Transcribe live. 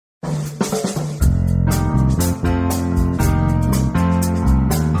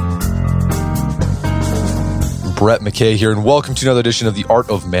Brett McKay here, and welcome to another edition of the Art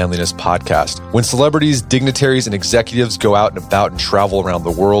of Manliness podcast. When celebrities, dignitaries, and executives go out and about and travel around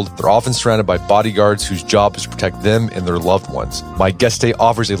the world, they're often surrounded by bodyguards whose job is to protect them and their loved ones. My guest today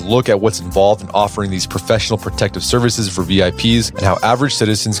offers a look at what's involved in offering these professional protective services for VIPs and how average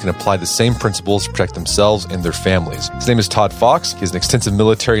citizens can apply the same principles to protect themselves and their families. His name is Todd Fox. He has an extensive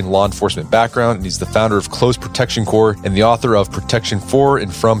military and law enforcement background, and he's the founder of Close Protection Corps and the author of Protection for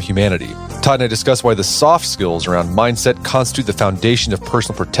and from Humanity. Todd and I discuss why the soft skills around mindset constitute the foundation of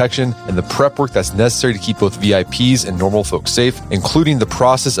personal protection and the prep work that's necessary to keep both VIPs and normal folks safe, including the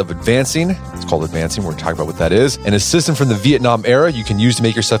process of advancing. It's called advancing. We're talking about what that is. And a system from the Vietnam era you can use to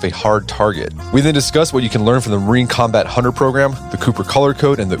make yourself a hard target. We then discuss what you can learn from the Marine Combat Hunter Program, the Cooper Color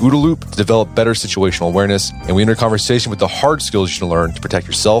Code, and the OODA Loop to develop better situational awareness. And we enter a conversation with the hard skills you should learn to protect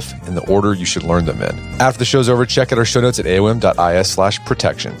yourself in the order you should learn them in. After the show's over, check out our show notes at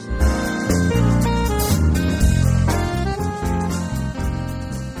aom.is/protection.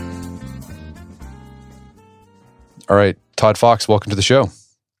 All right, Todd Fox, welcome to the show.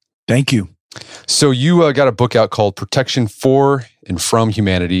 Thank you. So you got a book out called Protection for and from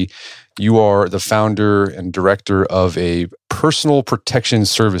Humanity. You are the founder and director of a personal protection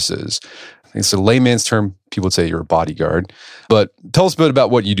services. I think it's a layman's term. People would say you're a bodyguard. But tell us a bit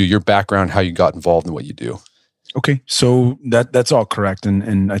about what you do, your background, how you got involved in what you do. Okay, so that's all correct.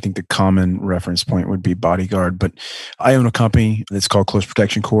 And I think the common reference point would be bodyguard. But I own a company that's called Close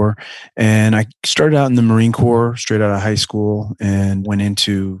Protection Corps. And I started out in the Marine Corps straight out of high school and went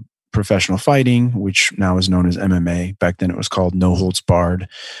into professional fighting, which now is known as MMA. Back then it was called No Holds Barred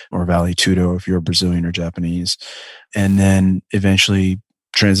or Vale Tudo if you're Brazilian or Japanese. And then eventually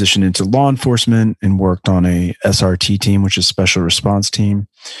transitioned into law enforcement and worked on a SRT team, which is Special Response Team.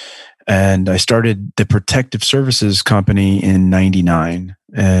 And I started the Protective Services Company in 99.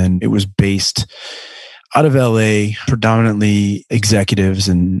 And it was based out of LA, predominantly executives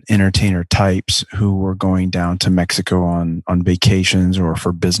and entertainer types who were going down to Mexico on vacations or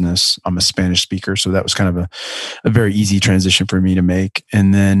for business. I'm a Spanish speaker, so that was kind of a very easy transition for me to make.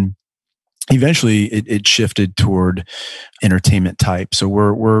 And then eventually it shifted toward entertainment type. So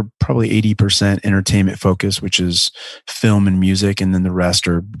we're probably 80% entertainment focused, which is film and music. And then the rest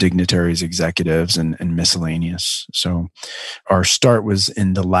are dignitaries, executives, and miscellaneous. So our start was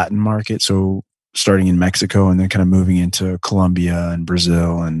in the Latin market. So starting in Mexico and then kind of moving into Colombia and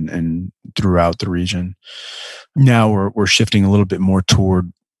Brazil and throughout the region. Now we're shifting a little bit more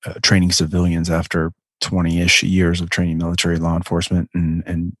toward training civilians after 20-ish years of training military law enforcement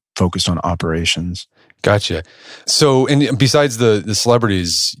and focused on operations. Gotcha. So, and besides the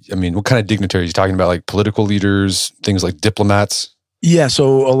celebrities, I mean, what kind of dignitaries are you talking about? Like political leaders, things like diplomats? Yeah,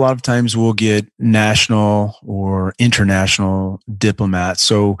 so a lot of times we'll get national or international diplomats.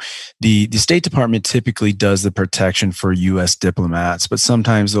 So the State Department typically does the protection for U.S. diplomats, but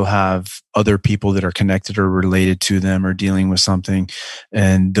sometimes they'll have other people that are connected or related to them or dealing with something,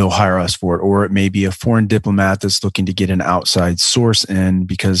 and they'll hire us for it. Or it may be a foreign diplomat that's looking to get an outside source in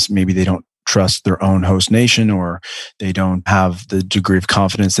because maybe they don't trust their own host nation or they don't have the degree of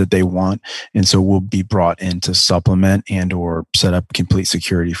confidence that they want. And so we'll be brought in to supplement and or set up complete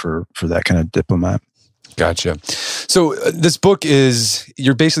security for that kind of diplomat. Gotcha. So this book is,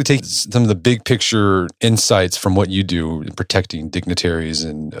 you're basically taking some of the big picture insights from what you do in protecting dignitaries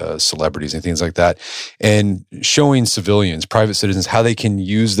and celebrities and things like that, and showing civilians, private citizens, how they can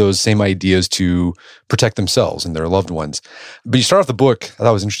use those same ideas to protect themselves and their loved ones. But you start off the book, I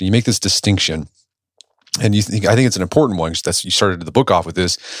thought it was interesting, you make this distinction. And I think it's an important one, because you started the book off with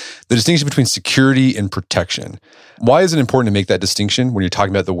this, the distinction between security and protection. Why is it important to make that distinction when you're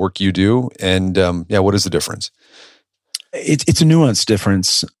talking about the work you do? And what is the difference? It's a nuanced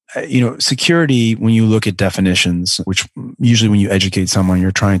difference. Security, when you look at definitions, which usually when you educate someone,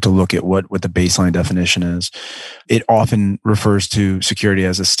 you're trying to look at what the baseline definition is. It often refers to security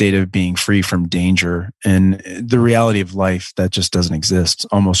as a state of being free from danger. And the reality of life, that just doesn't exist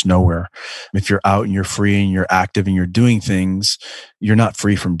almost nowhere. If you're out and you're free and you're active and you're doing things, you're not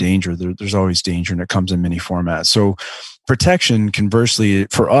free from danger. There's always danger, and it comes in many formats. So protection, conversely,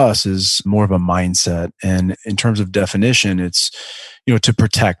 for us is more of a mindset. And in terms of definition, it's to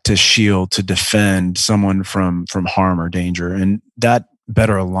protect, to shield, to defend someone from harm or danger. And that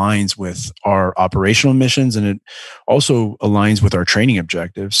better aligns with our operational missions, and it also aligns with our training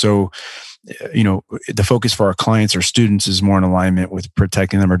objectives. So, the focus for our clients or students is more in alignment with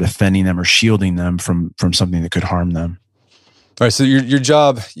protecting them or defending them or shielding them from something that could harm them. All right. So your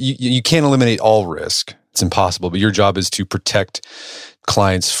job, you can't eliminate all risk. It's impossible, but your job is to protect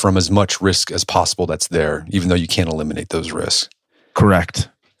clients from as much risk as possible that's there, even though you can't eliminate those risks. Correct.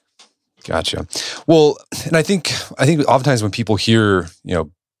 Gotcha. Well, and I think oftentimes when people hear,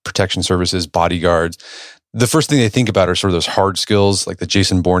 protection services, bodyguards, the first thing they think about are sort of those hard skills, like the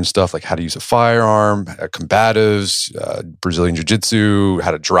Jason Bourne stuff, like how to use a firearm, combatives, Brazilian jiu-jitsu,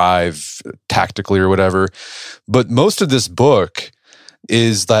 how to drive tactically or whatever. But most of this book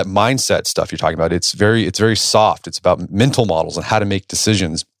is that mindset stuff you're talking about. It's very soft. It's about mental models and how to make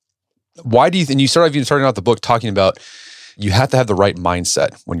decisions. Why do you think, and you starting out the book talking about you have to have the right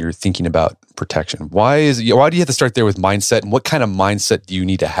mindset when you're thinking about protection. Why do you have to start there with mindset, and what kind of mindset do you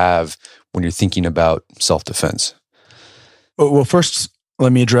need to have when you're thinking about self-defense? Well, first,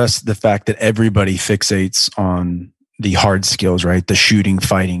 let me address the fact that everybody fixates on the hard skills, right? The shooting,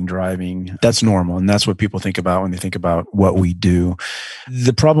 fighting, driving. That's normal. And that's what people think about when they think about what we do.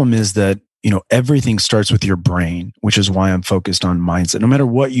 The problem is that, everything starts with your brain, which is why I'm focused on mindset. No matter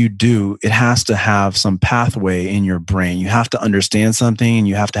what you do, it has to have some pathway in your brain. You have to understand something, and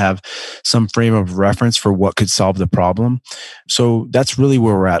you have to have some frame of reference for what could solve the problem. So that's really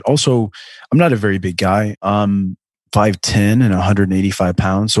where we're at. Also, I'm not a very big guy. 5'10" and 185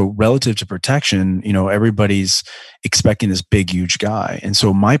 pounds. So relative to protection, everybody's expecting this big, huge guy. And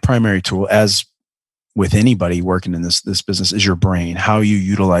so my primary tool, as with anybody working in this business, is your brain, how you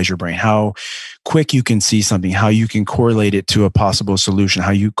utilize your brain, how quick you can see something, how you can correlate it to a possible solution,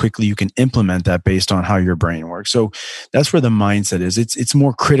 how quickly you can implement that based on how your brain works. So that's where the mindset is. It's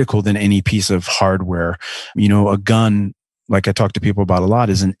more critical than any piece of hardware. A gun, like I talk to people about a lot,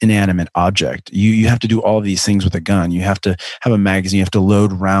 is an inanimate object. You have to do all of these things with a gun. You have to have a magazine. You have to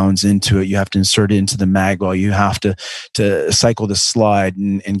load rounds into it. You have to insert it into the mag well. You have to cycle the slide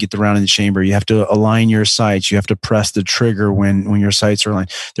and get the round in the chamber. You have to align your sights. You have to press the trigger when your sights are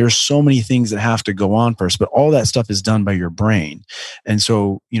aligned. There are so many things that have to go on first, but all that stuff is done by your brain. And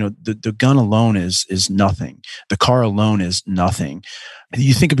so, the gun alone is nothing. The car alone is nothing.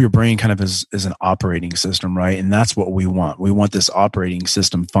 You think of your brain kind of as an operating system, right? And that's what we want. We want this operating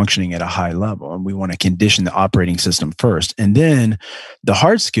system functioning at a high level, and we want to condition the operating system first. And then the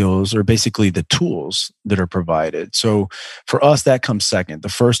hard skills are basically the tools that are provided. So for us, that comes second. The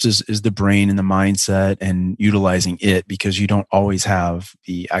first is the brain and the mindset and utilizing it, because you don't always have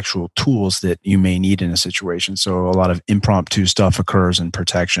the actual tools that you may need in a situation. So a lot of impromptu stuff occurs in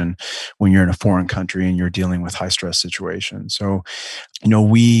protection when you're in a foreign country and you're dealing with high stress situations. So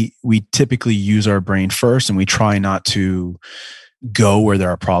we typically use our brain first, and we try not to go where there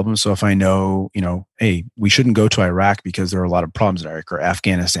are problems. So if I know, hey, we shouldn't go to Iraq because there are a lot of problems in Iraq, or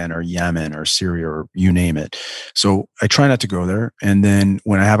Afghanistan, or Yemen, or Syria, or you name it. So I try not to go there. And then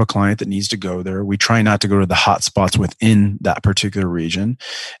when I have a client that needs to go there, we try not to go to the hot spots within that particular region.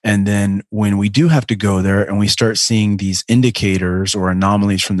 And then when we do have to go there and we start seeing these indicators or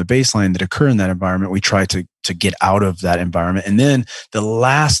anomalies from the baseline that occur in that environment, we try to get out of that environment. And then the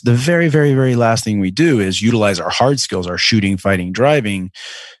very, very, very last thing we do is utilize our hard skills, our shooting, fighting, driving,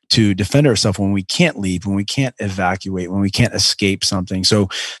 to defend ourselves when we can't leave, when we can't evacuate, when we can't escape something. So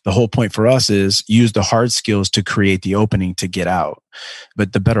the whole point for us is use the hard skills to create the opening to get out.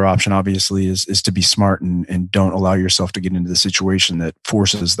 But the better option, obviously, is to be smart and don't allow yourself to get into the situation that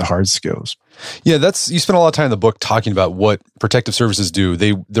forces the hard skills. Yeah, you spend a lot of time in the book talking about what protective services do.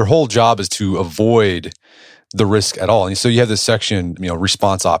 Their whole job is to avoid the risk at all. And so you have this section,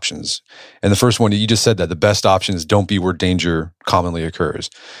 response options. And the first one, you just said that the best option is don't be where danger commonly occurs.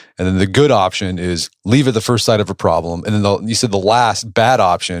 And then the good option is leave at the first sight of a problem. And then you said the last bad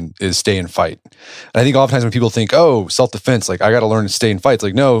option is stay and fight. And I think oftentimes when people think, oh, self-defense, like I got to learn to stay and fight. It's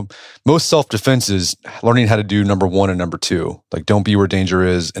like, no, most self-defense is learning how to do number one and number two. Like don't be where danger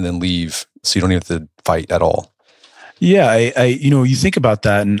is and then leave so you don't have to fight at all. Yeah, you think about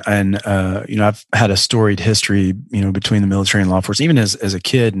that, and I've had a storied history, between the military and law enforcement, even as a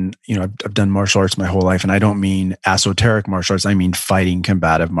kid, and I've done martial arts my whole life, and I don't mean esoteric martial arts, I mean fighting,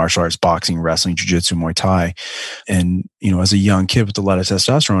 combative martial arts, boxing, wrestling, jiu-jitsu, Muay Thai, and as a young kid with a lot of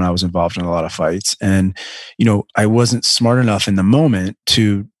testosterone, I was involved in a lot of fights, and I wasn't smart enough in the moment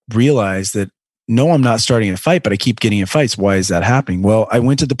to realize that. No, I'm not starting a fight, but I keep getting in fights. Why is that happening? Well, I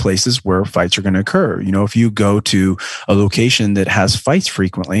went to the places where fights are going to occur. If you go to a location that has fights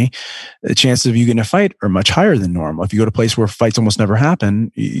frequently, the chances of you getting a fight are much higher than normal. If you go to a place where fights almost never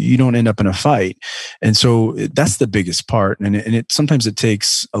happen, you don't end up in a fight. And so that's the biggest part. And sometimes it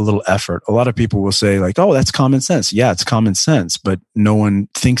takes a little effort. A lot of people will say like, oh, that's common sense. Yeah, it's common sense, but no one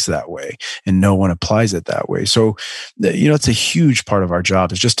thinks that way and no one applies it that way. So, it's a huge part of our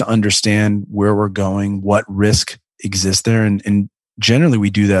job is just to understand where we're going, what risk exists there. And generally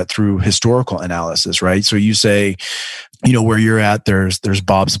we do that through historical analysis, right? So you say, where you're at, there's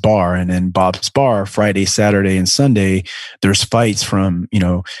Bob's Bar, and then Bob's Bar, Friday, Saturday, and Sunday, there's fights from,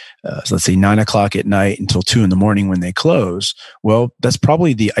 so let's say 9 o'clock at night until 2 a.m. when they close. Well, that's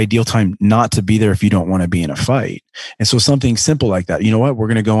probably the ideal time not to be there if you don't want to be in a fight. And so something simple like that, you know what, we're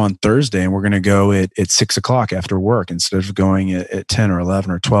going to go on Thursday and we're going to go at 6 o'clock after work instead of going at 10 or 11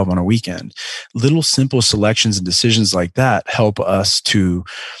 or 12 on a weekend. Little simple selections and decisions like that help us to,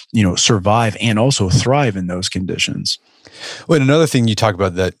 survive and also thrive in those conditions. Well, and another thing you talk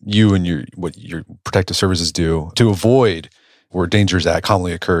about that you and what your protective services do to avoid where dangers that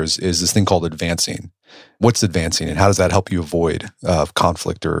commonly occurs is this thing called advancing. What's advancing, and how does that help you avoid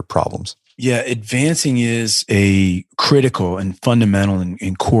conflict or problems? Yeah, advancing is a critical and fundamental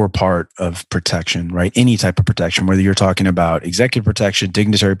and core part of protection, right? Any type of protection, whether you're talking about executive protection,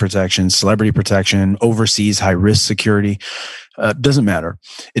 dignitary protection, celebrity protection, overseas high-risk security, doesn't matter.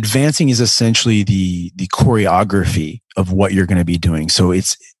 Advancing is essentially the choreography of what you're going to be doing. So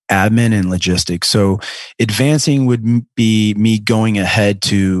it's admin and logistics. So advancing would be me going ahead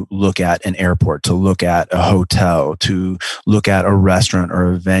to look at an airport, to look at a hotel, to look at a restaurant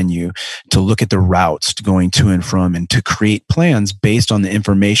or a venue, to look at the routes going to and from, and to create plans based on the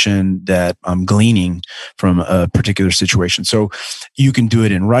information that I'm gleaning from a particular situation. So you can do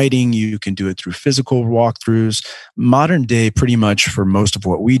it in writing, you can do it through physical walkthroughs. Modern day, pretty much for most of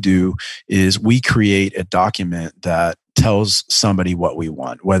what we do is we create a document that tells somebody what we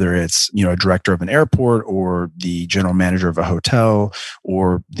want, whether it's, a director of an airport or the general manager of a hotel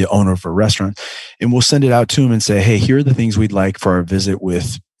or the owner of a restaurant. And we'll send it out to them and say, hey, here are the things we'd like for our visit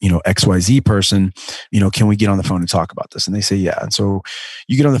with, XYZ person. Can we get on the phone and talk about this? And they say, yeah. And so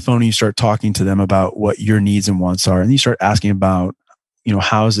you get on the phone and you start talking to them about what your needs and wants are. And you start asking about,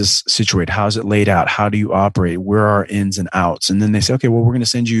 how is this situated? How is it laid out? How do you operate? Where are ins and outs? And then they say, okay, well, we're going to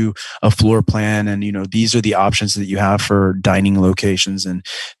send you a floor plan. And, these are the options that you have for dining locations. And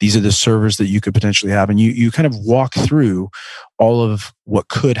these are the servers that you could potentially have. And you kind of walk through all of what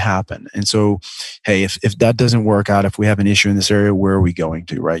could happen. And so, hey, if that doesn't work out, if we have an issue in this area, where are we going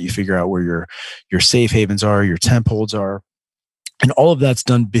to, right? You figure out where your safe havens are, your temp holds are. And all of that's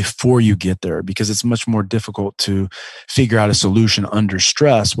done before you get there, because it's much more difficult to figure out a solution under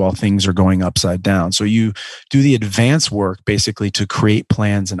stress while things are going upside down. So you do the advanced work basically to create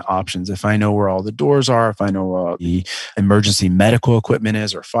plans and options. If I know where all the doors are, if I know the emergency medical equipment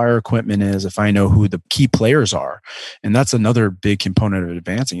is or fire equipment is, if I know who the key players are. And that's another big component of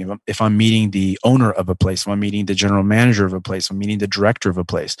advancing. If I'm meeting the owner of a place, if I'm meeting the general manager of a place, if I'm meeting the director of a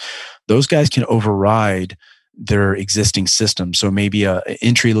place, those guys can override their existing system. So maybe an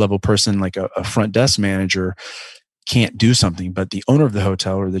entry-level person like a front desk manager can't do something, but the owner of the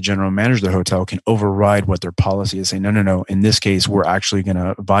hotel or the general manager of the hotel can override what their policy is, saying, no, in this case, we're actually going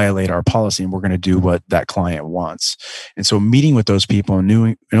to violate our policy and we're going to do what that client wants. And so meeting with those people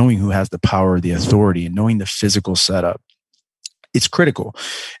and knowing who has the power, the authority, and knowing the physical setup, it's critical.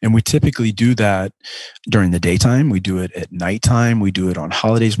 And we typically do that during the daytime. We do it at nighttime. We do it on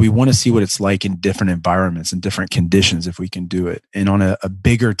holidays. We want to see what it's like in different environments and different conditions if we can do it. And on a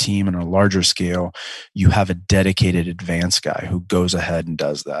bigger team and a larger scale, you have a dedicated advanced guy who goes ahead and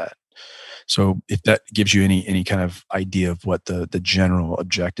does that. So if that gives you any kind of idea of what the general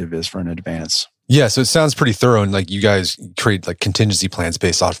objective is for an advance. Yeah, so it sounds pretty thorough, and like you guys create like contingency plans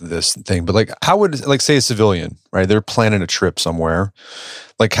based off of this thing. But like, how would, like, say a civilian, right? They're planning a trip somewhere.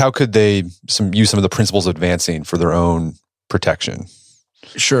 Like, how could they use some of the principles of advancing for their own protection?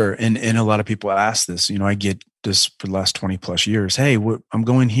 Sure, and a lot of people ask this. I get this for the last 20 plus years. Hey, I'm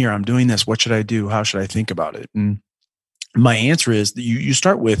going here. I'm doing this. What should I do? How should I think about it? And my answer is that you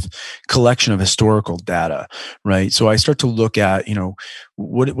start with collection of historical data, right? So I start to look at,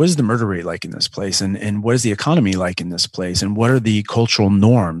 what is the murder rate like in this place, and what is the economy like in this place, and what are the cultural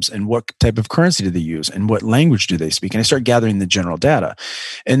norms, and what type of currency do they use, and what language do they speak? And I start gathering the general data.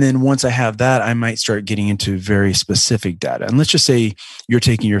 And then once I have that, I might start getting into very specific data. And let's just say you're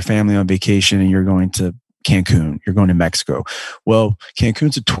taking your family on vacation and you're going to Cancun, you're going to Mexico. Well,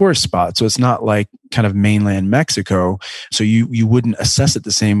 Cancun's a tourist spot, so it's not like kind of mainland Mexico. So you wouldn't assess it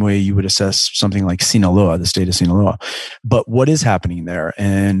the same way you would assess something like Sinaloa, the state of Sinaloa. But what is happening there,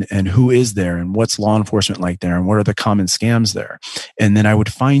 and who is there, and what's law enforcement like there, and what are the common scams there? And then I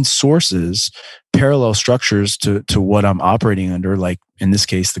would find sources, parallel structures to what I'm operating under, like in this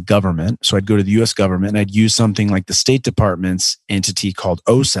case, the government. So I'd go to the US government and I'd use something like the State Department's entity called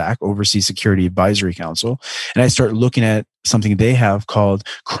OSAC, Overseas Security Advisory Council. And I start looking at something they have called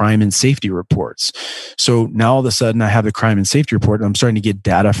crime and safety reports. So now all of a sudden I have the crime and safety report and I'm starting to get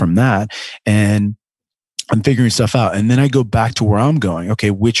data from that. And I'm figuring stuff out. And then I go back to where I'm going. Okay,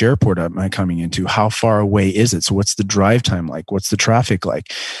 which airport am I coming into? How far away is it? So what's the drive time like? What's the traffic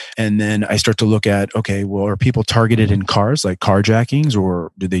like? And then I start to look at, okay, well, are people targeted in cars, like carjackings,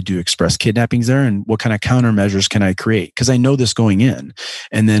 or do they do express kidnappings there? And what kind of countermeasures can I create? Because I know this going in.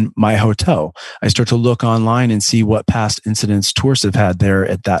 And then my hotel, I start to look online and see what past incidents tourists have had there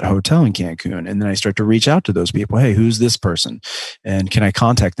at that hotel in Cancun. And then I start to reach out to those people. Hey, who's this person? And can I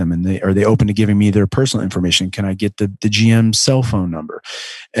contact them? And are they open to giving me their personal information? Can I get the GM's cell phone number?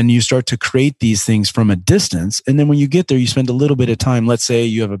 And you start to create these things from a distance. And then when you get there, you spend a little bit of time. Let's say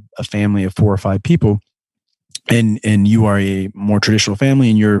you have a family of 4 or 5 people, and you are a more traditional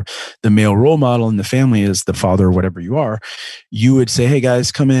family, and you're the male role model, and the family is the father or whatever you are. You would say, hey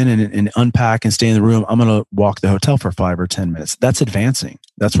guys, come in and unpack and stay in the room. I'm going to walk the hotel for 5 or 10 minutes. That's advancing.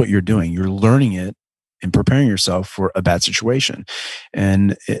 That's what you're doing. You're learning it and preparing yourself for a bad situation.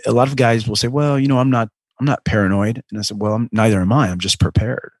 And a lot of guys will say, well, I'm not paranoid. And I said, well, neither am I. I'm just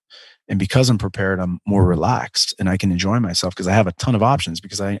prepared. And because I'm prepared, I'm more relaxed and I can enjoy myself because I have a ton of options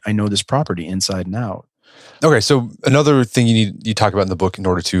because I know this property inside and out. Okay, so another thing you talk about in the book in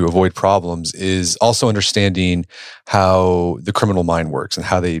order to avoid problems is also understanding how the criminal mind works and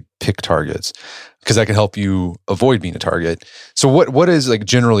how they pick targets, because that can help you avoid being a target. So what is, like,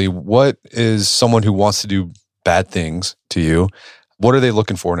 generally, what is someone who wants to do bad things to you? What are they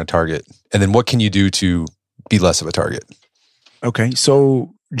looking for in a target? And then what can you do to be less of a target? Okay.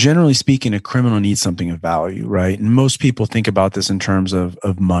 So generally speaking, a criminal needs something of value, right? And most people think about this in terms of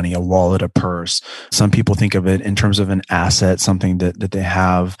money, a wallet, a purse. Some people think of it in terms of an asset, something that they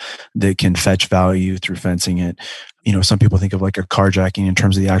have that can fetch value through fencing it. Some people think of like a carjacking in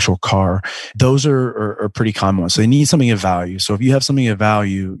terms of the actual car. Those are pretty common ones. So they need something of value. So if you have something of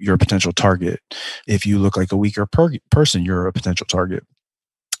value, you're a potential target. If you look like a weaker person, you're a potential target.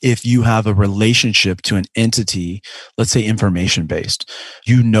 If you have a relationship to an entity, let's say information-based,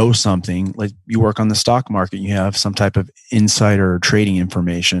 something, like you work on the stock market, you have some type of insider trading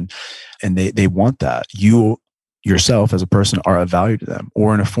information, and they want that. You yourself as a person are of value to them.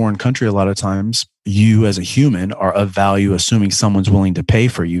 Or in a foreign country, a lot of times you as a human are of value, assuming someone's willing to pay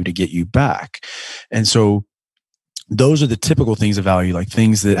for you to get you back. And so those are the typical things of value, like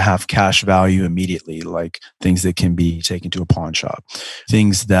things that have cash value immediately, like things that can be taken to a pawn shop,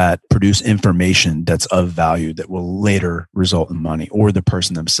 things that produce information that's of value that will later result in money, or the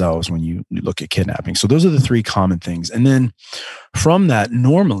person themselves when you look at kidnapping. So those are the 3 common things. And then from that,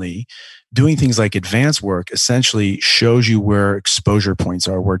 normally, doing things like advanced work essentially shows you where exposure points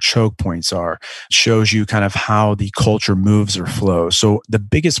are, where choke points are, shows you kind of how the culture moves or flows. So the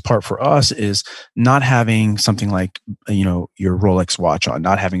biggest part for us is not having something like, your Rolex watch on,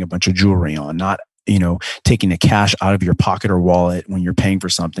 not having a bunch of jewelry on, not taking the cash out of your pocket or wallet when you're paying for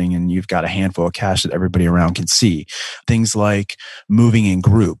something and you've got a handful of cash that everybody around can see. Things like moving in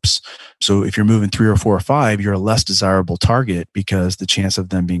groups. So if you're moving 3 or 4 or 5, you're a less desirable target because the chance of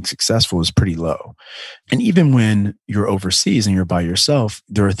them being successful is pretty low. And even when you're overseas and you're by yourself,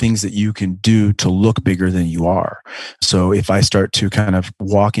 there are things that you can do to look bigger than you are. So if I start to kind of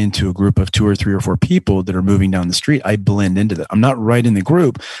walk into a group of 2 or 3 or 4 people that are moving down the street, I blend into that. I'm not right in the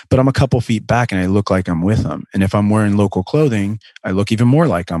group, but I'm a couple feet back and I look like I'm with them. And if I'm wearing local clothing, I look even more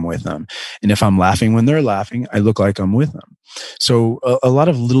like I'm with them. And if I'm laughing when they're laughing, I look like I'm with them. So a lot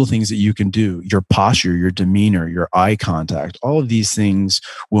of little things that you can do, your posture, your demeanor, your eye contact, all of these things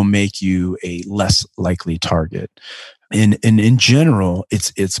will make you a less likely target. And in general,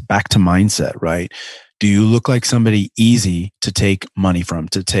 it's back to mindset, right? Do you look like somebody easy to take money from,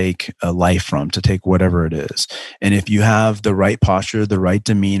 to take a life from, to take whatever it is? And if you have the right posture, the right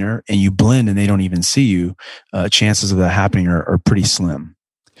demeanor, and you blend and they don't even see you, chances of that happening are pretty slim.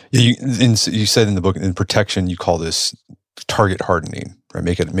 Yeah, you said in the book, in protection, you call this target hardening, right?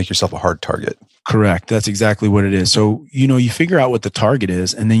 Make yourself a hard target. Correct. That's exactly what it is. So, you figure out what the target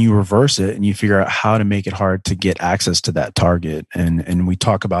is and then you reverse it and you figure out how to make it hard to get access to that target. And we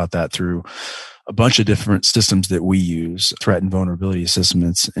talk about that through a bunch of different systems that we use, threat and vulnerability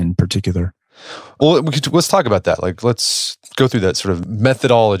assessments in particular. Well, let's talk about that. Like, let's go through that sort of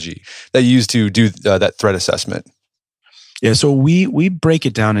methodology that you use to do that threat assessment. Yeah. So we break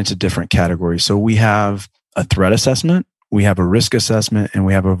it down into different categories. So we have a threat assessment, we have a risk assessment, and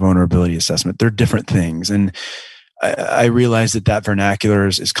we have a vulnerability assessment. They're different things. And I realize that vernacular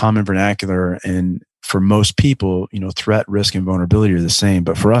is common vernacular. And for most people, threat, risk, and vulnerability are the same,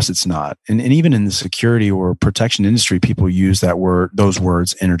 but for us, it's not. And even in the security or protection industry, people use those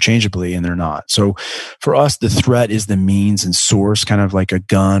words interchangeably, and they're not. So for us, the threat is the means and source, kind of like a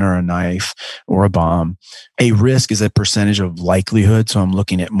gun or a knife or a bomb. A risk is a percentage of likelihood. So I'm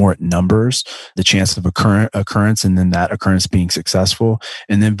looking at more at numbers, the chance of occurrence, and then that occurrence being successful.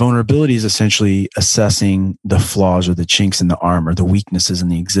 And then vulnerability is essentially assessing the flaws or the chinks in the armor, the weaknesses in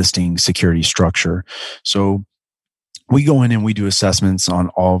the existing security structure. So we go in and we do assessments on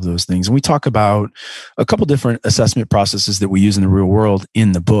all of those things. And we talk about a couple different assessment processes that we use in the real world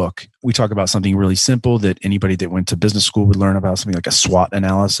in the book. We talk about something really simple that anybody that went to business school would learn about, something like a SWOT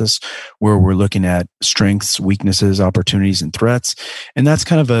analysis, where we're looking at strengths, weaknesses, opportunities, and threats. And that's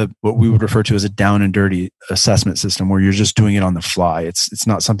kind of what we would refer to as a down and dirty assessment system, where you're just doing it on the fly. It's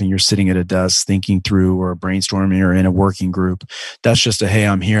not something you're sitting at a desk thinking through or brainstorming or in a working group. That's just hey,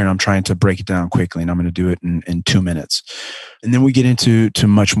 I'm here and I'm trying to break it down quickly, and I'm going to do it in 2 minutes. And then we get into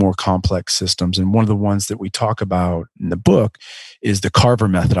much more complex systems. And one of the ones that we talk about in the book is the Carver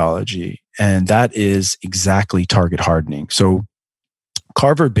methodology. And that is exactly target hardening. So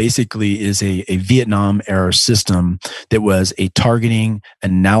Carver basically is a Vietnam era system that was a targeting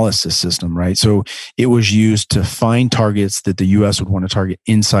analysis system, right? So it was used to find targets that the US would want to target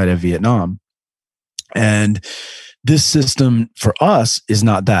inside of Vietnam. And this system for us is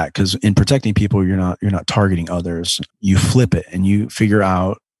not that, because in protecting people, you're not targeting others. You flip it and you figure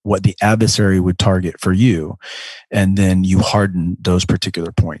out what the adversary would target for you, and then you harden those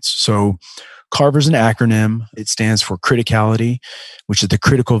particular points. So Carver's an acronym. It stands for criticality, which is the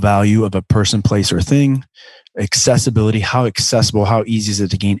critical value of a person, place, or thing. Accessibility, how accessible, how easy is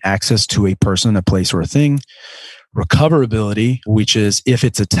it to gain access to a person, a place, or a thing. Recoverability, which is if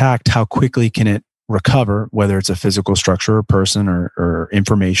it's attacked, how quickly can it recover, whether it's a physical structure or person or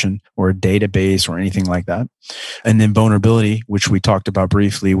information or a database or anything like that. And then vulnerability, which we talked about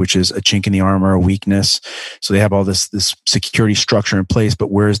briefly, which is a chink in the armor, a weakness. So they have all this security structure in place,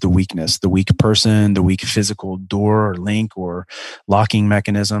 but where's the weakness? The weak person, the weak physical door or link or locking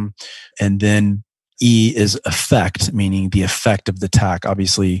mechanism. And then E is effect, meaning the effect of the attack.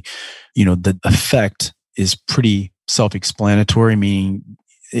 Obviously, the effect is pretty self-explanatory, meaning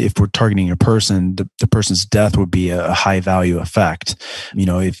if we're targeting a person, the person's death would be a high value effect.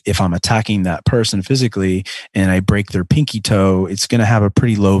 If I'm attacking that person physically and I break their pinky toe, it's going to have a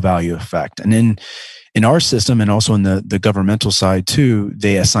pretty low value effect. And then in our system, and also in the governmental side too,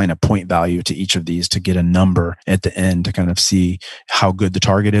 they assign a point value to each of these to get a number at the end to kind of see how good the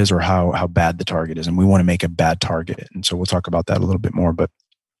target is or how bad the target is. And we want to make a bad target. And so we'll talk about that a little bit more. But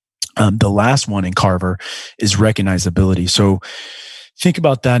the last one in Carver is recognizability. So think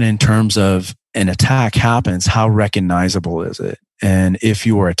about that in terms of an attack happens, how recognizable is it? And if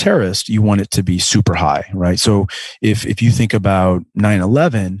you are a terrorist, you want it to be super high, right? So if you think about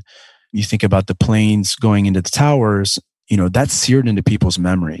 9/11, you think about the planes going into the towers, that's seared into people's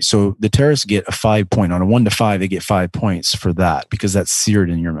memory. So the terrorists get a 5 point. On a 1 to 5, they get 5 points for that because that's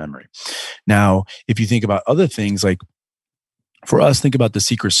seared in your memory. Now, if you think about other things like, for us, think about the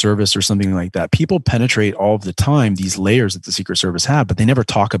Secret Service or something like that. People penetrate all of the time these layers that the Secret Service have, but they never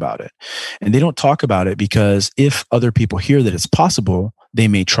talk about it. And they don't talk about it because if other people hear that it's possible, they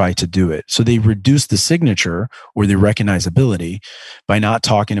may try to do it. So they reduce the signature or the recognizability by not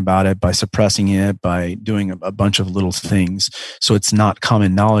talking about it, by suppressing it, by doing a bunch of little things. So it's not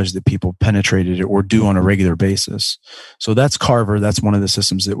common knowledge that people penetrated it or do on a regular basis. So that's Carver. That's one of the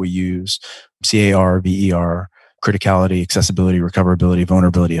systems that we use. CARVER. Criticality, accessibility, recoverability,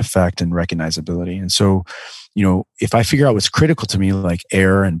 vulnerability, effect, and recognizability. And so, if I figure out what's critical to me, like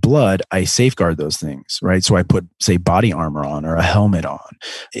air and blood, I safeguard those things, right? So I put, say, body armor on or a helmet on.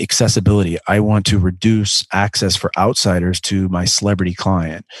 Accessibility, I want to reduce access for outsiders to my celebrity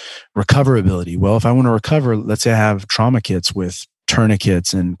client. Recoverability, well, if I want to recover, let's say I have trauma kits with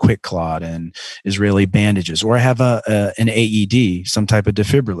tourniquets and quick clot and Israeli bandages, or I have an AED, some type of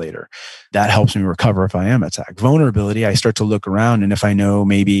defibrillator. That helps me recover if I am attacked. Vulnerability, I start to look around, and if I know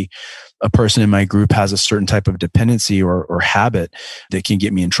maybe a person in my group has a certain type of dependency or habit that can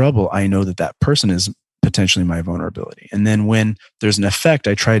get me in trouble, I know that person is potentially my vulnerability. And then when there's an effect,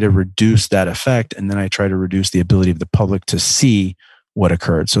 I try to reduce that effect, and then I try to reduce the ability of the public to see what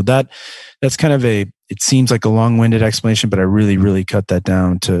occurred. So that's kind of it seems like a long-winded explanation, but I really, really cut that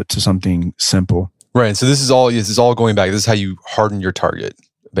down to something simple. Right. So this is all going back. This is how you harden your target.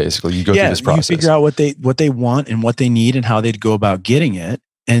 Basically, you go through this process. You figure out what they want and what they need and how they'd go about getting it.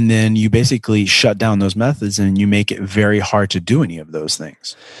 And then you basically shut down those methods and you make it very hard to do any of those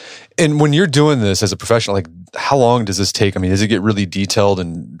things. And when you're doing this as a professional, like how long does this take? I mean, does it get really detailed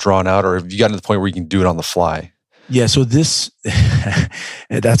and drawn out, or have you gotten to the point where you can do it on the fly? Yeah, so this,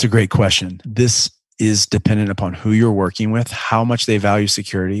 that's a great question. This is dependent upon who you're working with, how much they value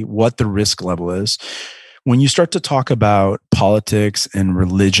security, what the risk level is. When you start to talk about politics and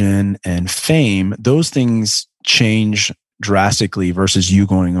religion and fame, those things change drastically versus you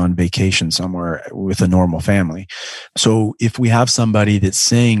going on vacation somewhere with a normal family. So if we have somebody that's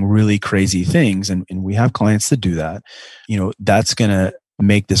saying really crazy things, and we have clients that do that, that's going to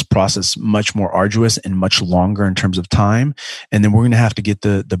make this process much more arduous and much longer in terms of time. And then we're going to have to get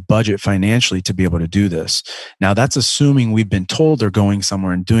the budget financially to be able to do this. Now, that's assuming we've been told they're going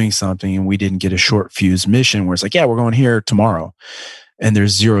somewhere and doing something, and we didn't get a short fuse mission where it's like, yeah, we're going here tomorrow. And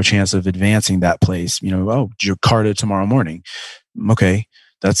there's zero chance of advancing that place. Jakarta tomorrow morning. Okay.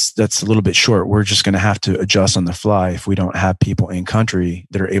 That's a little bit short. We're just going to have to adjust on the fly if we don't have people in country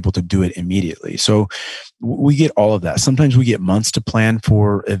that are able to do it immediately. So we get all of that. Sometimes we get months to plan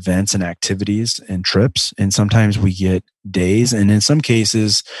for events and activities and trips. And sometimes we get days. And in some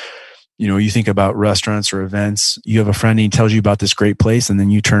cases, you think about restaurants or events, you have a friend and he tells you about this great place. And then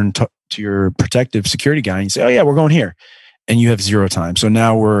you turn to your protective security guy and you say, oh yeah, we're going here. And you have zero time. So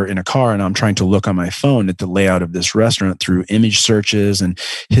now we're in a car and I'm trying to look on my phone at the layout of this restaurant through image searches and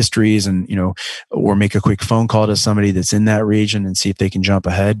histories and, or make a quick phone call to somebody that's in that region and see if they can jump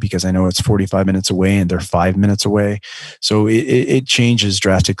ahead because I know it's 45 minutes away and they're 5 minutes away. So it changes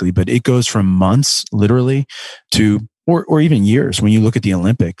drastically, but it goes from months literally to or even years when you look at the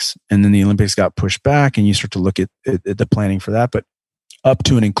Olympics, and then the Olympics got pushed back and you start to look at the planning for that. But up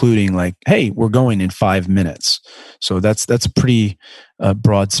to and including like, hey, we're going in 5 minutes. So that's a pretty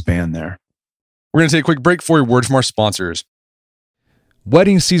broad span there. We're going to take a quick break for a word from our sponsors.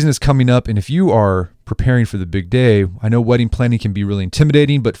 Wedding season is coming up, and if you are preparing for the big day, I know wedding planning can be really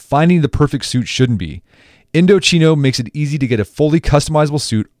intimidating, but finding the perfect suit shouldn't be. Indochino makes it easy to get a fully customizable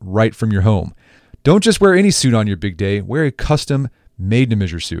suit right from your home. Don't just wear any suit on your big day, wear a custom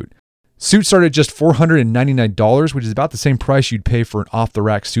made-to-measure suit. Suits start at just $499, which is about the same price you'd pay for an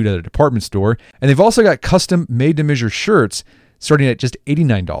off-the-rack suit at a department store. And they've also got custom made-to-measure shirts starting at just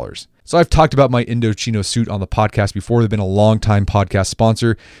 $89. So I've talked about my Indochino suit on the podcast before. They've been a long-time podcast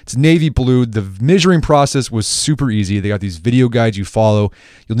sponsor. It's navy blue. The measuring process was super easy. They got these video guides you follow.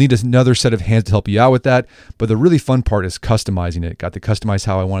 You'll need another set of hands to help you out with that. But the really fun part is customizing it. Got to customize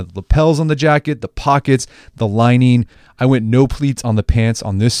how I wanted the lapels on the jacket, the pockets, the lining. I went no pleats on the pants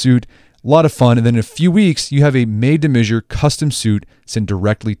on this suit. A lot of fun. And then in a few weeks, you have a made-to-measure custom suit sent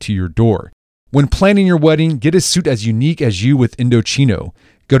directly to your door. When planning your wedding, get a suit as unique as you with Indochino.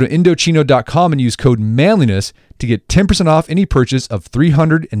 Go to Indochino.com and use code manliness to get 10% off any purchase of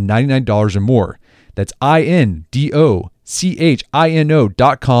 $399 or more. That's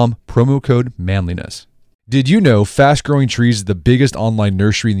INDOCHINO.com, promo code manliness. Did you know Fast Growing Trees is the biggest online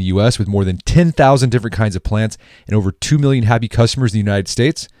nursery in the U.S. with more than 10,000 different kinds of plants and over 2 million happy customers in the United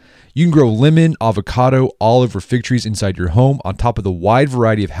States? You can grow lemon, avocado, olive, or fig trees inside your home on top of the wide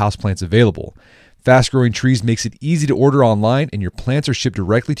variety of houseplants available. Fast Growing Trees makes it easy to order online, and your plants are shipped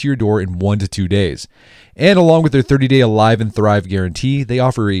directly to your door in 1 to 2 days. And along with their 30-day Alive and Thrive guarantee, they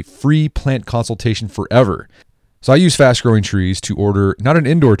offer a free plant consultation forever. So I use Fast Growing Trees to order not an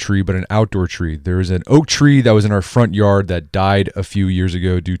indoor tree, but an outdoor tree. There is an oak tree that was in our front yard that died a few years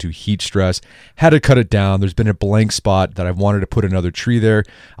ago due to heat stress. Had to cut it down. There's been a blank spot that I wanted to put another tree there.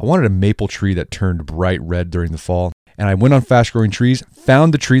 I wanted a maple tree that turned bright red during the fall. And I went on Fast Growing Trees,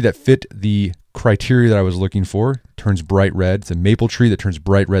 found the tree that fit the criteria that I was looking for. Turns bright red. It's a maple tree that turns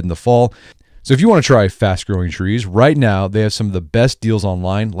bright red in the fall. So if you want to try Fast Growing Trees, right now they have some of the best deals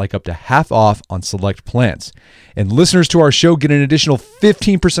online, like up to half off on select plants. And listeners to our show get an additional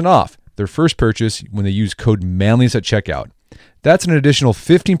 15% off their first purchase when they use code manliness at checkout. That's an additional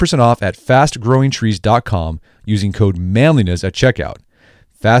 15% off at fastgrowingtrees.com using code manliness at checkout.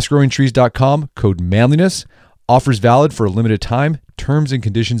 Fastgrowingtrees.com, code manliness. Offers valid for a limited time. Terms and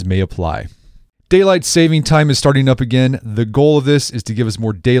conditions may apply. Daylight saving time is starting up again. The goal of this is to give us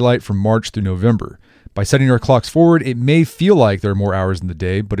more daylight from March through November. By setting our clocks forward, it may feel like there are more hours in the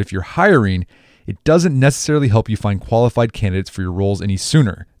day, but if you're hiring, it doesn't necessarily help you find qualified candidates for your roles any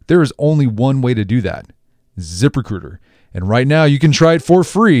sooner. There is only one way to do that: ZipRecruiter. And right now you can try it for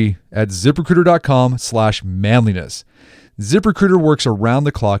free at ZipRecruiter.com/manliness. ZipRecruiter works around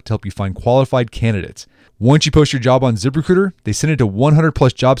the clock to help you find qualified candidates. Once you post your job on ZipRecruiter, they send it to 100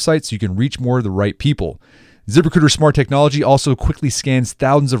 plus job sites so you can reach more of the right people. ZipRecruiter's smart technology also quickly scans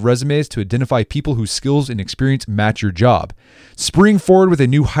thousands of resumes to identify people whose skills and experience match your job. Spring forward with a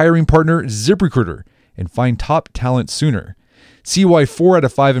new hiring partner, ZipRecruiter, and find top talent sooner. See why 4 out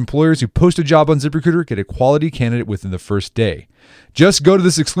of 5 employers who post a job on ZipRecruiter get a quality candidate within the first day. Just go to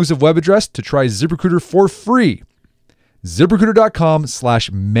this exclusive web address to try ZipRecruiter for free.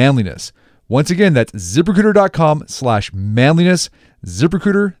 ZipRecruiter.com/manliness. Once again, that's ZipRecruiter.com/manliness.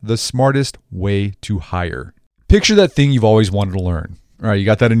 ZipRecruiter, the smartest way to hire. Picture that thing you've always wanted to learn. All right, you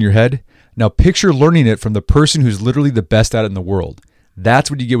got that in your head? Now picture learning it from the person who's literally the best at it in the world. That's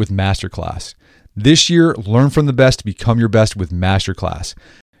what you get with Masterclass. This year, learn from the best to become your best with Masterclass.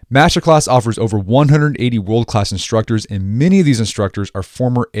 Masterclass offers over 180 world-class instructors, and many of these instructors are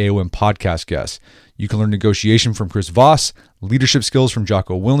former AOM podcast guests. You can learn negotiation from Chris Voss, leadership skills from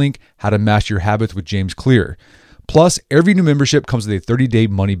Jocko Willink, how to master your habits with James Clear. Plus, every new membership comes with a 30-day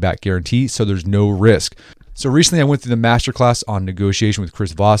money-back guarantee, so there's no risk. So recently I went through the masterclass on negotiation with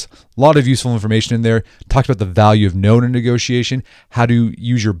Chris Voss. A lot of useful information in there. Talked about the value of no in negotiation, how to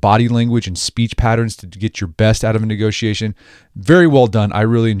use your body language and speech patterns to get your best out of a negotiation. Very well done. I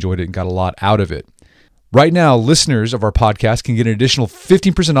really enjoyed it and got a lot out of it. Right now, listeners of our podcast can get an additional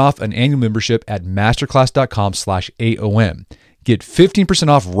 15% off an annual membership at masterclass.com/AOM. Get 15%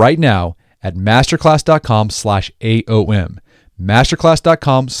 off right now at masterclass.com/AOM.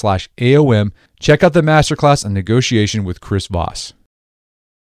 Masterclass.com/AOM. Check out the masterclass on negotiation with Chris Voss.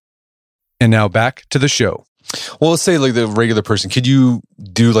 And now back to the show. Well, let's say like the regular person, could you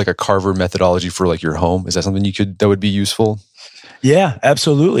do like a Carver methodology for like your home? Is that something that would be useful? Yeah,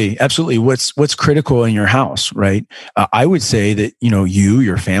 absolutely. Absolutely. What's critical in your house, right? I would say that,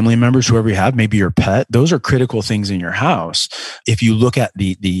 your family members, whoever you have, maybe your pet, those are critical things in your house. If you look at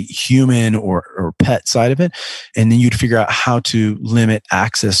the human or pet side of it, and then you'd figure out how to limit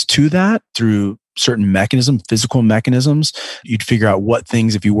access to that through certain physical mechanisms, you'd figure out what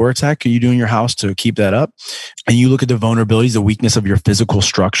things, if you were attacked, can you do in your house to keep that up? And you look at the vulnerabilities, the weakness of your physical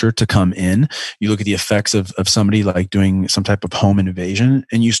structure to come in. You look at the effects of somebody like doing some type of home invasion,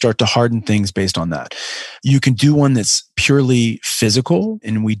 and you start to harden things based on that. You can do one that's purely physical,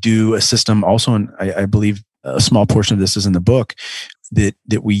 and we do a system also, and I believe a small portion of this is in the book,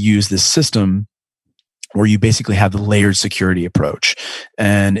 that we use this system where you basically have the layered security approach.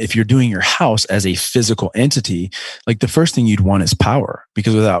 And if you're doing your house as a physical entity, like the first thing you'd want is power,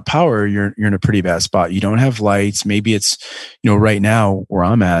 because without power, you're in a pretty bad spot. You don't have lights. Maybe it's, right now where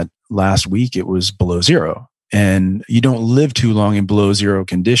I'm at, last week, it was below zero. And you don't live too long in below zero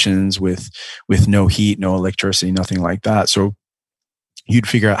conditions with no heat, no electricity, nothing like that. So you'd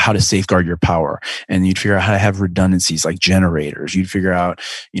figure out how to safeguard your power, and you'd figure out how to have redundancies like generators. You'd figure out,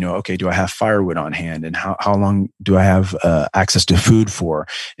 okay, do I have firewood on hand, and how long do I have access to food for?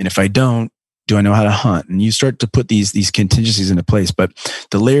 And if I don't, do I know how to hunt? And you start to put these contingencies into place. But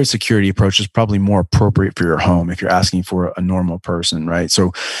the layered security approach is probably more appropriate for your home if you're asking for a normal person, right?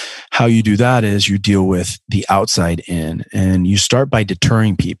 So how you do that is you deal with the outside in, and you start by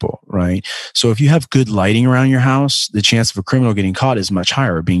deterring people, right? So if you have good lighting around your house, the chance of a criminal getting caught is much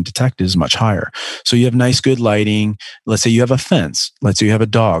higher, or being detected is much higher. So you have nice, good lighting. Let's say you have a fence. Let's say you have a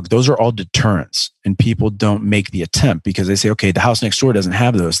dog. Those are all deterrents, and people don't make the attempt because they say, okay, the house next door doesn't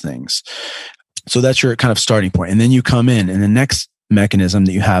have those things. So that's your kind of starting point. And then you come in, and the next mechanism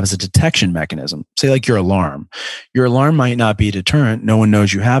that you have is a detection mechanism. Say like your alarm. Your alarm might not be a deterrent. No one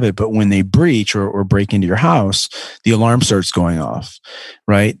knows you have it. But when they breach or break into your house, the alarm starts going off,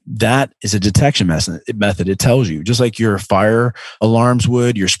 right? That is a detection method. It tells you, just like your fire alarms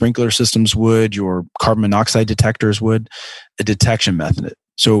would, your sprinkler systems would, your carbon monoxide detectors would, a detection method.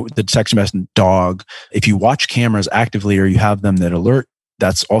 So the detection method, dog, if you watch cameras actively or you have them that alert,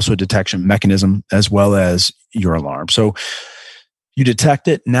 that's also a detection mechanism as well as your alarm. So you detect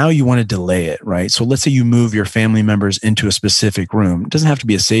it. Now you want to delay it, right? So let's say you move your family members into a specific room. It doesn't have to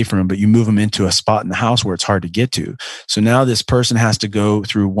be a safe room, but you move them into a spot in the house where it's hard to get to. So now this person has to go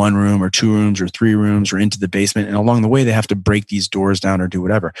through one room or two rooms or three rooms or into the basement. And along the way, they have to break these doors down or do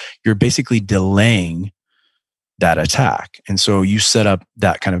whatever. You're basically delaying that attack. And so you set up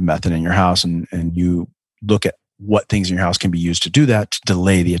that kind of method in your house, and you look at what things in your house can be used to do that, to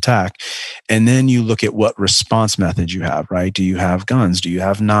delay the attack. And then you look at what response methods you have, right? Do you have guns? Do you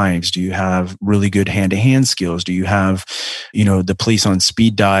have knives? Do you have really good hand-to-hand skills? Do you have, the police on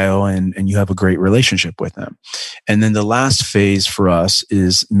speed dial and you have a great relationship with them? And then the last phase for us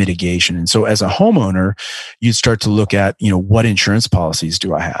is mitigation. And so as a homeowner, you start to look at, what insurance policies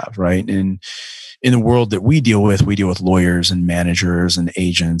do I have, right? And in the world that we deal with lawyers and managers and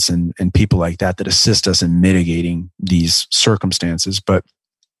agents and people like that assist us in mitigating these circumstances. But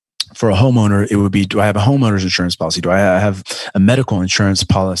For a homeowner, it would be, do I have a homeowner's insurance policy? Do I have a medical insurance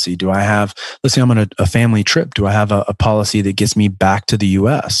policy? Do I have, let's say I'm on a family trip. Do I have a policy that gets me back to the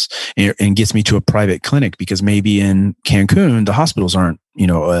US and gets me to a private clinic? Because maybe in Cancun, the hospitals aren't,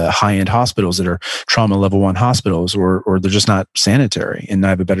 high-end hospitals that are trauma level 1 hospitals, or they're just not sanitary. And I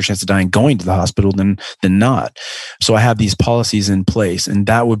have a better chance of dying going to the hospital than not. So I have these policies in place, and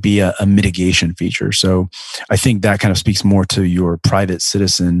that would be a mitigation feature. So I think that kind of speaks more to your private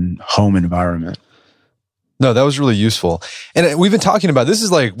citizen home environment. No, that was really useful. And we've been talking about, this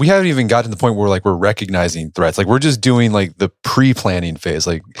is like, we haven't even gotten to the point where like we're recognizing threats. Like we're just doing like the pre-planning phase.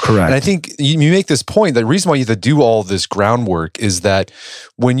 Like, correct. And I think you make this point, the reason why you have to do all this groundwork is that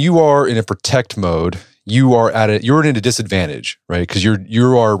when you are in a protect mode, you're at a disadvantage, right? Because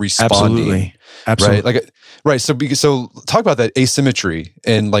you are responding. Absolutely. Right? Right. So talk about that asymmetry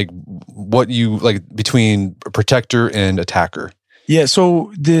and like what you like between protector and attacker. Yeah.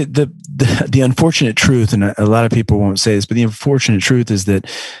 So the unfortunate truth, and a lot of people won't say this, but the unfortunate truth is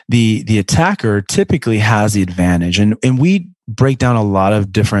that the attacker typically has the advantage, and we break down a lot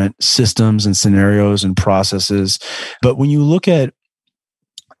of different systems and scenarios and processes. But when you look at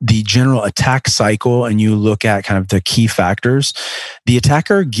the general attack cycle and you look at kind of the key factors, the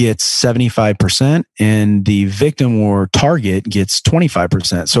attacker gets 75% and the victim or target gets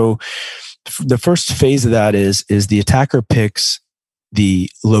 25%. So the first phase of that is the attacker picks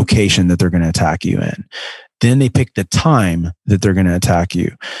the location that they're going to attack you in. Then they pick the time that they're going to attack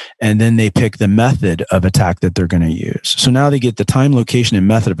you. And then they pick the method of attack that they're going to use. So now they get the time, location, and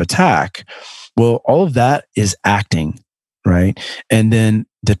method of attack. Well, all of that is acting, right? And then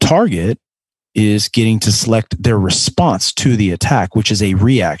the target is getting to select their response to the attack, which is a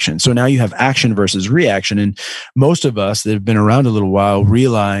reaction. So now you have action versus reaction. And most of us that have been around a little while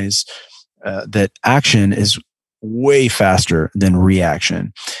realize that action is way faster than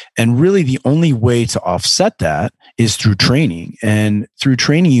reaction. And really the only way to offset that is through training. And through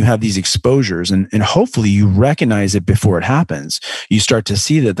training, you have these exposures and hopefully you recognize it before it happens. You start to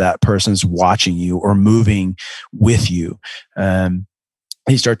see that person's watching you or moving with you.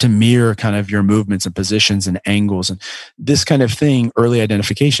 You start to mirror kind of your movements and positions and angles. And this kind of thing, early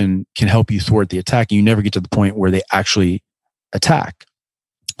identification, can help you thwart the attack. You never get to the point where they actually attack.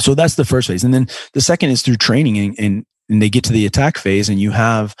 So that's the first phase. And then the second is through training and they get to the attack phase and you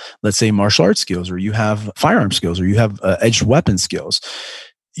have, let's say, martial arts skills, or you have firearm skills, or you have edged weapon skills.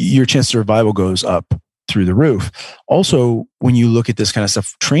 Your chance of survival goes up through the roof. Also, when you look at this kind of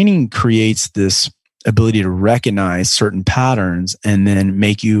stuff, training creates this ability to recognize certain patterns and then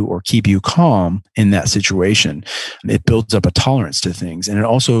make you or keep you calm in that situation. It builds up a tolerance to things, and it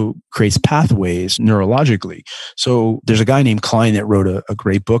also creates pathways neurologically. So there's a guy named Klein that wrote a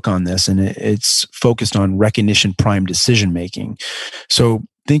great book on this, and it's focused on recognition prime decision making. So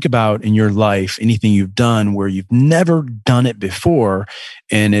think about in your life anything you've done where you've never done it before,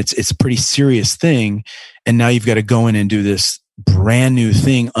 and it's a pretty serious thing, and now you've got to go in and do this brand new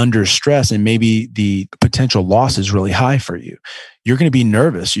thing under stress, and maybe the potential loss is really high for you. You're going to be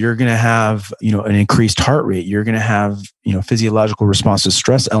nervous. You're going to have, an increased heart rate. You're going to have, physiological response to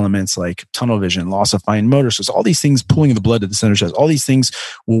stress elements like tunnel vision, loss of fine motor. So all these things pulling the blood to the center chest, all these things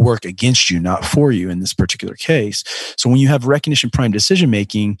will work against you, not for you in this particular case. So when you have recognition prime decision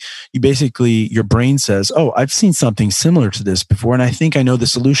making, your brain says, oh, I've seen something similar to this before, and I think I know the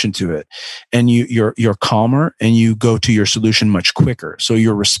solution to it. And you're calmer and you go to your solution much quicker. So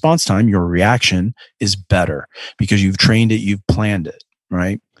your response time, your reaction is better because you've trained it, you've planned it,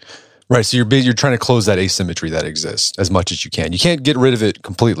 right? Right. So you're trying to close that asymmetry that exists as much as you can. You can't get rid of it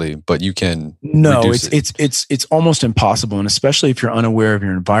completely, but you can. No, it's almost impossible, and especially if you're unaware of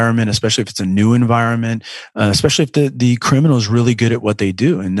your environment, especially if it's a new environment, especially if the criminal is really good at what they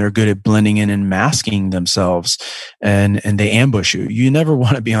do and they're good at blending in and masking themselves, and they ambush you. You never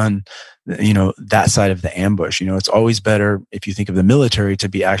want to be on that side of the ambush. It's always better, if you think of the military, to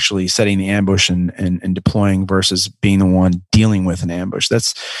be actually setting the ambush and deploying versus being the one dealing with an ambush.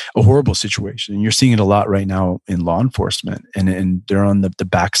 That's a horrible situation. And you're seeing it a lot right now in law enforcement, and they're on the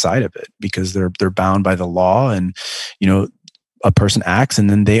backside of it because they're bound by the law, and a person acts and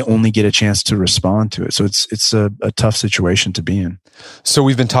then they only get a chance to respond to it. So it's a tough situation to be in. So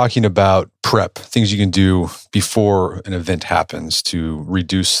we've been talking about prep, things you can do before an event happens to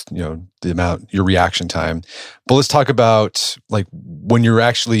reduce, your reaction time. But let's talk about like when you're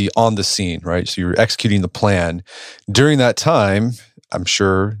actually on the scene, right? So you're executing the plan. During that time, I'm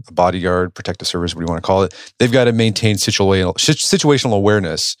sure, a bodyguard, protective service, what do you want to call it, they've got to maintain situational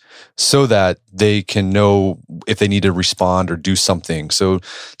awareness so that they can know if they need to respond or do something. So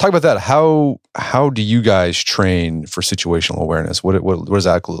talk about that. How do you guys train for situational awareness? What does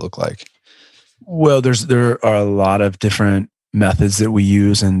that look like? Well, there are a lot of different methods that we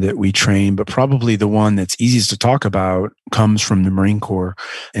use and that we train, but probably the one that's easiest to talk about comes from the Marine Corps.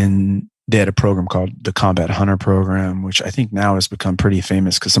 And they had a program called the Combat Hunter Program, which I think now has become pretty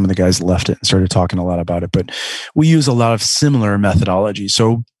famous because some of the guys left it and started talking a lot about it. But we use a lot of similar methodology.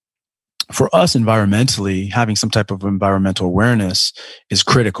 So for us environmentally, having some type of environmental awareness is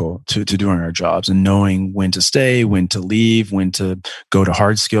critical to doing our jobs and knowing when to stay, when to leave, when to go to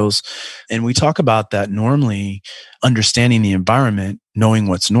hard skills. And we talk about that normally, understanding the environment, knowing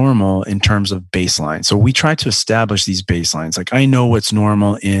what's normal in terms of baseline. So we try to establish these baselines. Like I know what's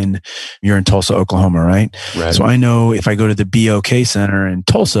normal you're in Tulsa, Oklahoma, right? So I know if I go to the BOK Center in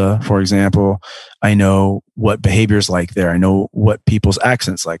Tulsa, for example, I know what behavior's like there. I know what people's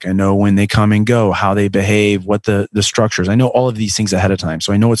accents like. I know when they come and go, how they behave, what the structures. I know all of these things ahead of time.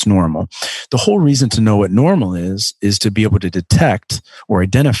 So I know what's normal. The whole reason to know what normal is to be able to detect or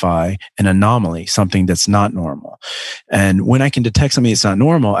identify an anomaly, something that's not normal. And when I can detect something that's not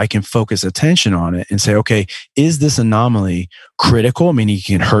normal, I can focus attention on it and say, okay, is this anomaly critical, meaning it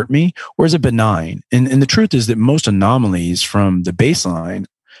can hurt me, or is it benign? And the truth is that most anomalies from the baseline,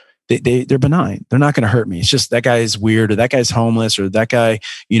 they're benign. They're not going to hurt me. It's just that guy is weird, or that guy's homeless, or that guy,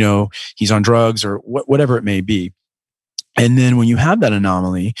 he's on drugs, or whatever it may be. And then when you have that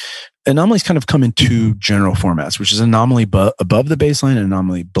anomaly, anomalies kind of come in two general formats, which is an anomaly above the baseline and an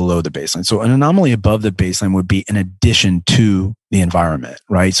anomaly below the baseline. So an anomaly above the baseline would be in addition to the environment,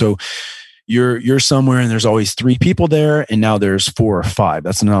 right? So you're somewhere and there's always 3 people there, and now there's 4 or 5.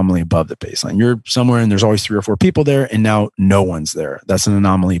 That's an anomaly above the baseline. You're somewhere and there's always 3 or 4 people there, and now no one's there. That's an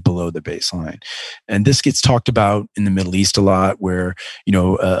anomaly below the baseline. And this gets talked about in the Middle East a lot, where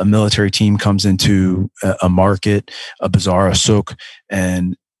a military team comes into a market, a bazaar, a souk,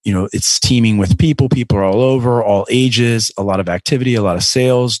 and it's teeming with people. People are all over, all ages, a lot of activity, a lot of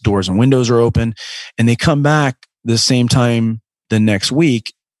sales, doors and windows are open, and they come back the same time the next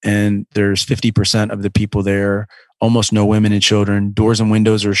week, and there's 50% of the people there, almost no women and children. Doors and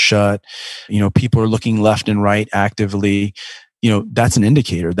windows are shut. People are looking left and right actively. That's an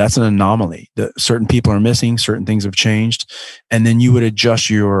indicator. That's an anomaly. That certain people are missing, certain things have changed, and then you would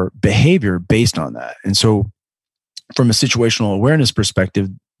adjust your behavior based on that. And so from a situational awareness perspective,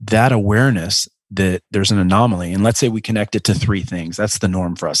 that awareness that there's an anomaly, and let's say we connect it to 3 things. That's the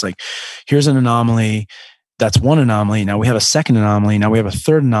norm for us. Like, here's an anomaly. That's one anomaly. Now we have a second anomaly. Now we have a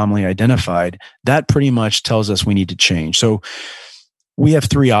third anomaly identified. That pretty much tells us we need to change. So we have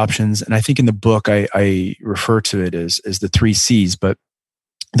 3 options. And I think in the book, I refer to it as the 3 C's. But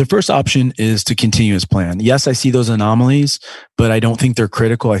the first option is to continue as planned. Yes, I see those anomalies, but I don't think they're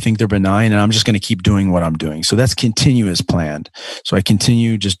critical. I think they're benign, and I'm just going to keep doing what I'm doing. So that's continue as planned. So I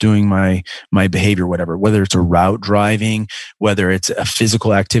continue just doing my behavior, whether it's a route driving, whether it's a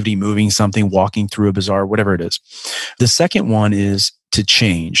physical activity, moving something, walking through a bazaar, whatever it is. The second one is to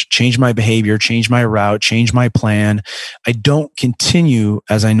change my behavior, change my route, change my plan. I don't continue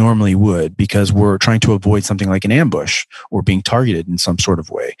as I normally would because we're trying to avoid something like an ambush or being targeted in some sort of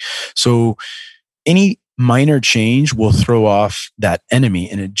way. So any minor change will throw off that enemy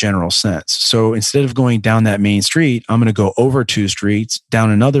in a general sense. So instead of going down that main street, I'm going to go over 2 streets,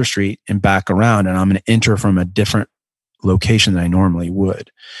 down another street, and back around, and I'm going to enter from a different location than I normally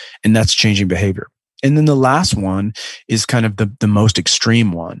would. And that's changing behavior. And then the last one is kind of the most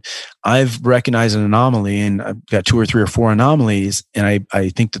extreme one. I've recognized an anomaly, and I've got 2 or 3 or 4 anomalies, and I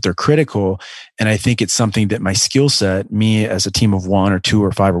think that they're critical. And I think it's something that my skill set, me as a team of 1 or 2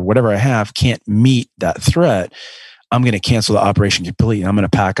 or 5 or whatever I have, can't meet that threat. I'm going to cancel the operation completely. I'm going to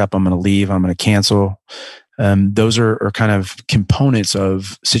pack up. I'm going to leave. I'm going to cancel. Those are kind of components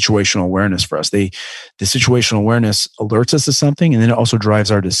of situational awareness for us. The situational awareness alerts us to something, and then it also drives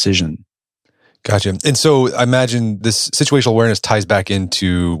our decision. Gotcha. And so I imagine this situational awareness ties back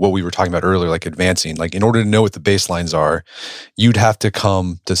into what we were talking about earlier, like advancing. Like, in order to know what the baselines are, you'd have to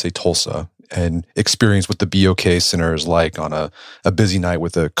come to, say, Tulsa and experience what the BOK Center is like on a busy night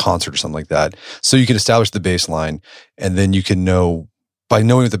with a concert or something like that. So you can establish the baseline, and then you can know, by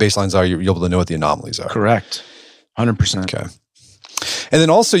knowing what the baselines are, you're able to know what the anomalies are. Correct. 100%. Okay. And then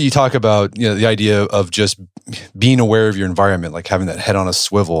also you talk about, the idea of just being aware of your environment, like having that head on a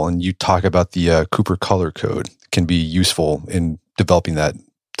swivel. And you talk about the Cooper Color Code can be useful in developing that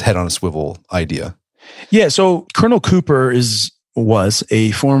head on a swivel idea. Yeah. So Colonel Cooper is was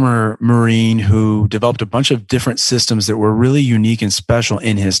a former Marine who developed a bunch of different systems that were really unique and special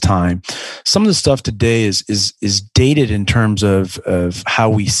in his time. Some of the stuff today is dated in terms of how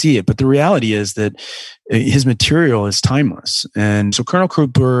we see it, but the reality is that his material is timeless. And so Colonel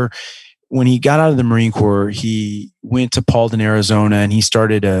Cooper, when he got out of the Marine Corps, he went to Paulden, Arizona, and he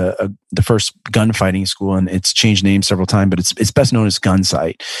started the first gunfighting school, and it's changed names several times, but it's best known as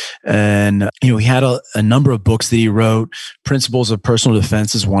Gunsight. And he had a number of books that he wrote. Principles of Personal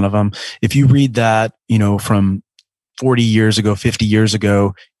Defense is one of them. If you read that, from 40 years ago, 50 years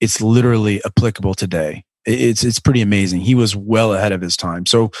ago, it's literally applicable today. It's pretty amazing. He was well ahead of his time.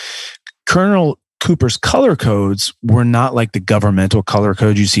 So Colonel Cooper's color codes were not like the governmental color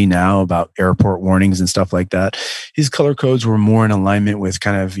codes you see now about airport warnings and stuff like that. His color codes were more in alignment with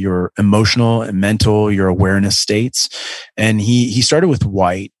kind of your emotional and mental, your awareness states. And he started with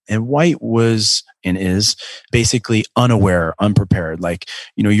white, and white was and is basically unaware, unprepared. Like,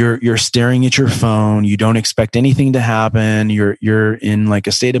 you're staring at your phone. You don't expect anything to happen. You're in like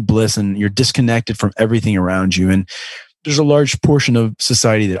a state of bliss, and you're disconnected from everything around you. And there's a large portion of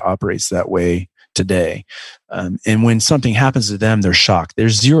society that operates that way today. And when something happens to them, they're shocked.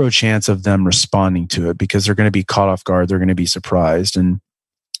 There's zero chance of them responding to it because they're going to be caught off guard. They're going to be surprised. And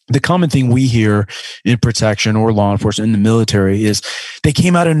the common thing we hear in protection or law enforcement in the military is they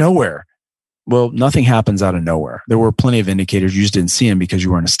came out of nowhere. Well, nothing happens out of nowhere. There were plenty of indicators. You just didn't see them because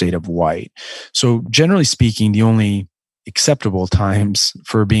you were in a state of white. So generally speaking, the only acceptable times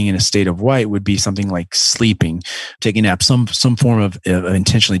for being in a state of white would be something like sleeping, taking a nap, some form of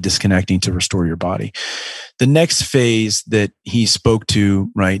intentionally disconnecting to restore your body. The next phase that he spoke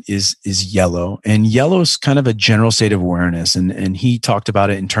to, right, is yellow. And yellow is kind of a general state of awareness. And he talked about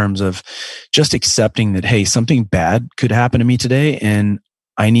it in terms of just accepting that, hey, something bad could happen to me today, and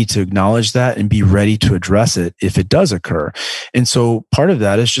I need to acknowledge that and be ready to address it if it does occur. And so part of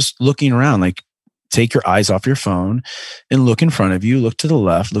that is just looking around, like, take your eyes off your phone and look in front of you, look to the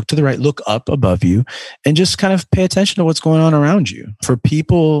left, look to the right, look up above you, and just kind of pay attention to what's going on around you. For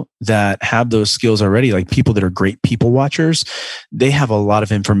people that have those skills already, like people that are great people watchers, they have a lot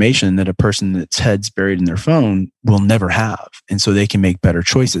of information that a person that's head's buried in their phone will never have. And so they can make better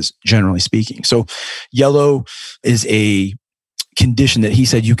choices, generally speaking. So yellow is a condition that he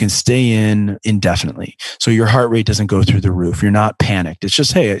said you can stay in indefinitely. So your heart rate doesn't go through the roof. You're not panicked. It's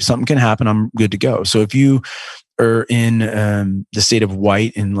just, hey, something can happen. I'm good to go. So if you are in the state of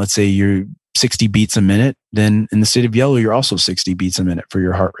white and let's say you're 60 beats a minute, then in the state of yellow, you're also 60 beats a minute for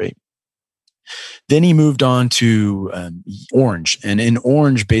your heart rate. Then he moved on to orange. And in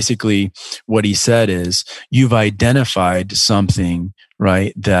orange, basically what he said is you've identified something,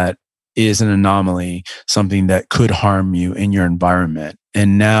 right, that is an anomaly, something that could harm you in your environment.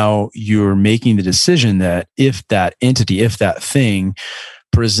 And now you're making the decision that if that entity, if that thing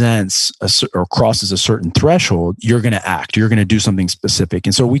presents or crosses a certain threshold, you're going to act, you're going to do something specific.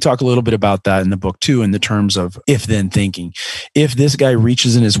 And so we talk a little bit about that in the book too, in the terms of if-then thinking. If this guy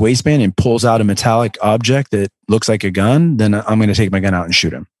reaches in his waistband and pulls out a metallic object that looks like a gun, then I'm going to take my gun out and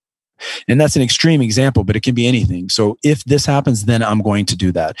shoot him. And that's an extreme example, but it can be anything. So if this happens, then I'm going to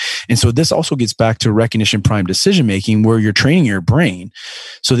do that. And so this also gets back to recognition prime decision making, where you're training your brain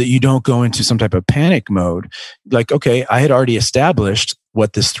so that you don't go into some type of panic mode. Like, okay, I had already established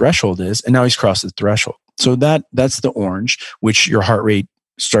what this threshold is, and now he's crossed the threshold. So that's the orange, which your heart rate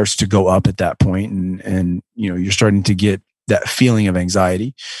starts to go up at that point, and you're starting to get that feeling of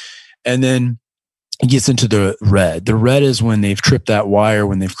anxiety. And then it gets into the red. The red is when they've tripped that wire,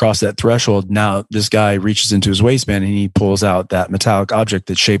 when they've crossed that threshold. Now this guy reaches into his waistband and he pulls out that metallic object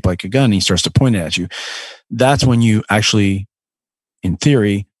that's shaped like a gun and he starts to point it at you. That's when you actually, in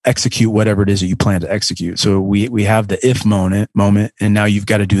theory, execute whatever it is that you plan to execute. So we have the if moment, and now you've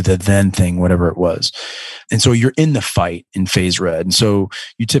got to do the then thing, whatever it was. And so you're in the fight in phase red. And so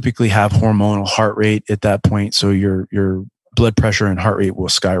you typically have hormonal heart rate at that point. So your blood pressure and heart rate will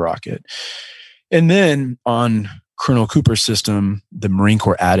skyrocket. And then on Colonel Cooper's system, the Marine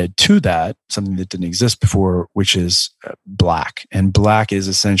Corps added to that something that didn't exist before, which is black. And black is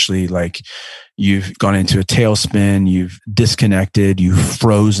essentially like you've gone into a tailspin, you've disconnected, you've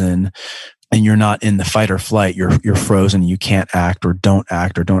frozen, and you're not in the fight or flight. You're frozen. You can't act or don't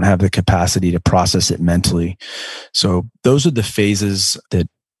have the capacity to process it mentally. So those are the phases that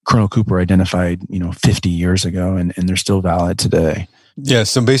Colonel Cooper identified, 50 years ago, and they're still valid today. Yeah.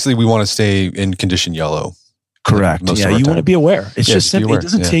 So basically we want to stay in condition yellow. Correct. Yeah. You want to be aware. It's just simple. It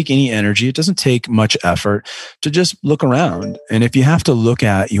doesn't take any energy. It doesn't take much effort to just look around. And if you have to look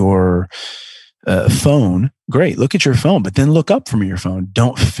at your phone, great, look at your phone, but then look up from your phone.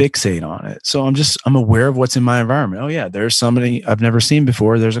 Don't fixate on it. So I'm aware of what's in my environment. Oh yeah, there's somebody I've never seen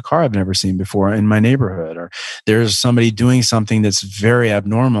before. There's a car I've never seen before in my neighborhood, or there's somebody doing something that's very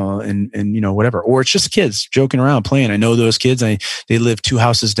abnormal and whatever. Or it's just kids joking around, playing. I know those kids, they live 2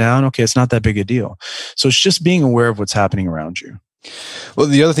 houses down. Okay, it's not that big a deal. So it's just being aware of what's happening around you. Well,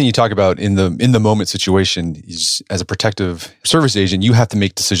 the other thing you talk about in the moment situation is, as a protective service agent, you have to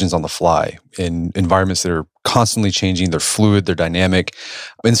make decisions on the fly in environments that are constantly changing. They're fluid, they're dynamic,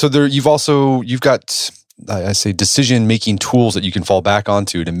 and so you've got, I say, decision-making tools that you can fall back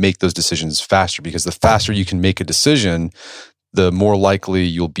onto to make those decisions faster. Because the faster you can make a decision, the more likely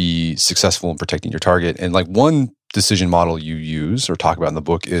you'll be successful in protecting your target. And like one decision model you use or talk about in the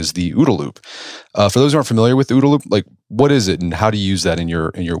book is the OODA loop. For those who aren't familiar with the OODA loop, like what is it and how do you use that in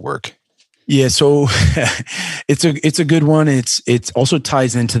your work? Yeah, so it's a good one. It also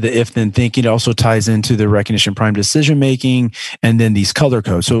ties into the if-then thinking. It also ties into the recognition prime decision making, and then these color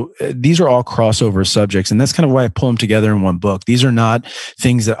codes. So these are all crossover subjects, and that's kind of why I pull them together in one book. These are not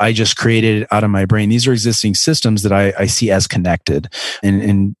things that I just created out of my brain. These are existing systems that I see as connected.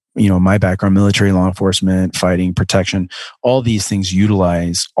 And my background, military, law enforcement, fighting, protection, all these things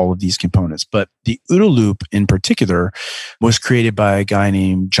utilize all of these components. But the OODA loop in particular was created by a guy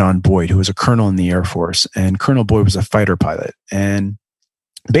named John Boyd, who was a colonel in the Air Force. And Colonel Boyd was a fighter pilot. And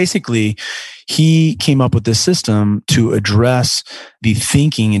basically, he came up with this system to address the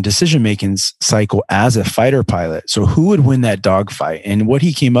thinking and decision-making cycle as a fighter pilot. So who would win that dogfight? And what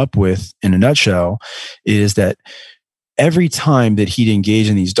he came up with, in a nutshell, is that every time that he'd engage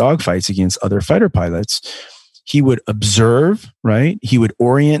in these dogfights against other fighter pilots, he would observe, right? He would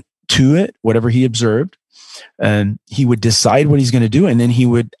orient to it, whatever he observed, and he would decide what he's going to do, and then he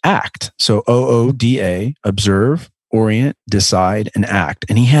would act. So OODA, observe, orient, decide, and act.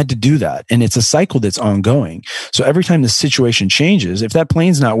 And he had to do that. And it's a cycle that's ongoing. So every time the situation changes, if that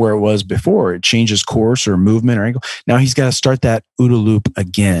plane's not where it was before, it changes course or movement or angle, now he's got to start that OODA loop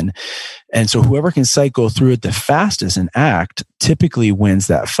again. And so whoever can cycle through it the fastest and act typically wins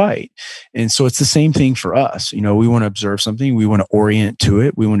that fight. And so it's the same thing for us. We want to observe something. We want to orient to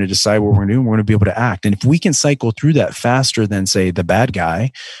it. We want to decide what we're going to do. And we're going to be able to act. And if we can cycle through that faster than, say, the bad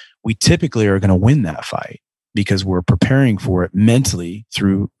guy, we typically are going to win that fight, because we're preparing for it mentally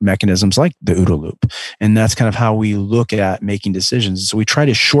through mechanisms like the OODA loop. And that's kind of how we look at making decisions. So we try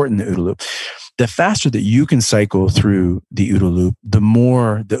to shorten the OODA loop. The faster that you can cycle through the OODA loop, the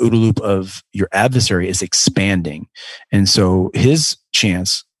more the OODA loop of your adversary is expanding. And so his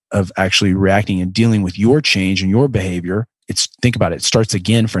chance of actually reacting and dealing with your change and your behavior, think about it, it starts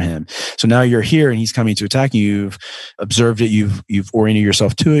again for him. So now you're here and he's coming to attack you. You've observed it. You've oriented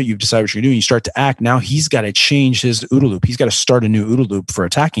yourself to it. You've decided what you're doing. You start to act. Now he's got to change his OODA loop. He's got to start a new OODA loop for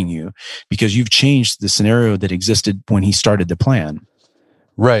attacking you, because you've changed the scenario that existed when he started the plan.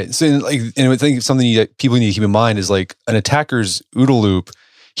 Right. So, and I think something that people need to keep in mind is like an attacker's OODA loop.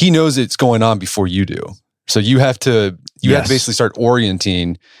 He knows it's going on before you do. So you have to basically start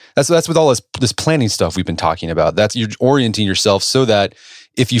orienting. That's with all this planning stuff we've been talking about. You're orienting yourself so that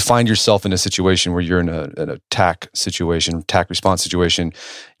if you find yourself in a situation where you're in an attack response situation,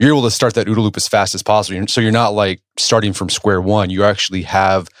 you're able to start that OODA loop as fast as possible. So you're not like starting from square one. You actually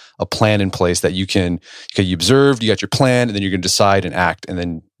have a plan in place that you observed, you got your plan, and then you're going to decide and act, and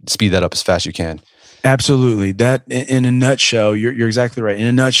then speed that up as fast as you can. Absolutely. That, in a nutshell, you're exactly right. In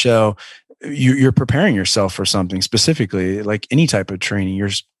a nutshell, you're preparing yourself for something specifically, like any type of training.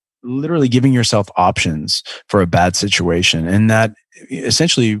 You're literally giving yourself options for a bad situation. And that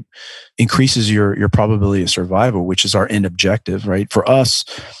essentially increases your probability of survival, which is our end objective, right? For us,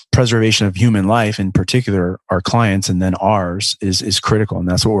 preservation of human life, in particular, our clients and then ours, is critical. And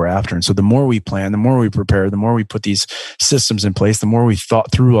that's what we're after. And so the more we plan, the more we prepare, the more we put these systems in place, the more we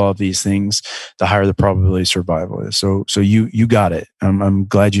thought through all of these things, the higher the probability of survival is. So you got it. I'm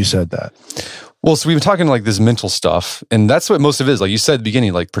glad you said that. Well, so we've been talking like this mental stuff, and that's what most of it is. Like you said at the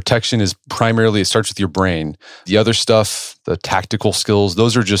beginning, like protection is primarily, it starts with your brain. The other stuff, the tactical skills,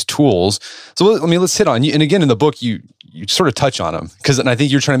 those are just tools. So let's hit on, and again, in the book, you sort of touch on them, and I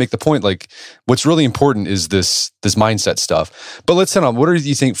think you're trying to make the point, like what's really important is this mindset stuff. But let's hit on, what do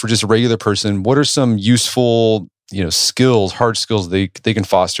you think for just a regular person, what are some useful skills, hard skills they can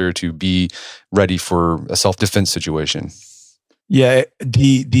foster to be ready for a self-defense situation? Yeah,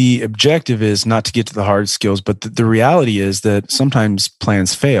 the objective is not to get to the hard skills, but the reality is that sometimes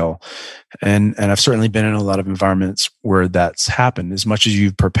plans fail. And I've certainly been in a lot of environments where that's happened. As much as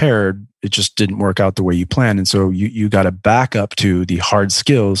you've prepared, it just didn't work out the way you planned. And so you got to back up to the hard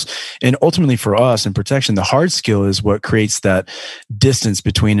skills. And ultimately for us in protection, the hard skill is what creates that distance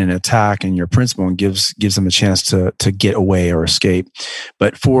between an attack and your principal and gives them a chance to get away or escape.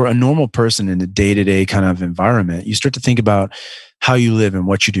 But for a normal person in a day-to-day kind of environment, you start to think about how you live and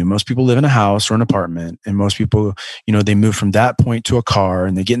what you do. Most people live in a house or an apartment, and most people, they move from that point to a car,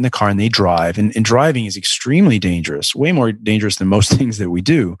 and they get in the car and they drive. And driving is extremely dangerous, way more dangerous than most things that we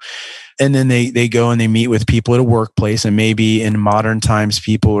do. And then they go and they meet with people at a workplace, and maybe in modern times,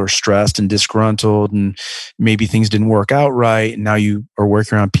 people are stressed and disgruntled, and maybe things didn't work out right. And now you are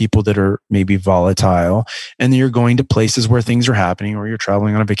working around people that are maybe volatile, and then you're going to places where things are happening, or you're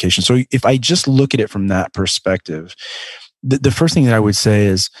traveling on a vacation. So if I just look at it from that perspective, the first thing that I would say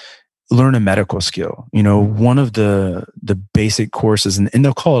is learn a medical skill. One of the basic courses, and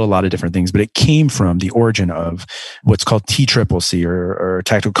they'll call it a lot of different things, but it came from the origin of what's called TCCC or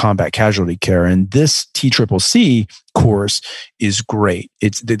Tactical Combat Casualty Care. And this TCCC course is great.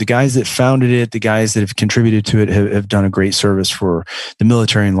 It's the guys that founded it, the guys that have contributed to it have done a great service for the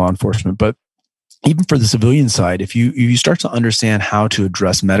military and law enforcement. But even for the civilian side, if you start to understand how to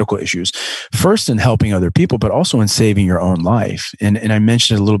address medical issues, first in helping other people, but also in saving your own life. And I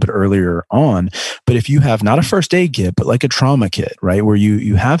mentioned it a little bit earlier on, but if you have not a first aid kit, but like a trauma kit, right, where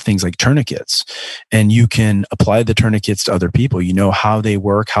you have things like tourniquets, and you can apply the tourniquets to other people, you know how they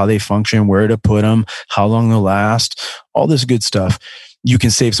work, how they function, where to put them, how long they'll last, all this good stuff, you can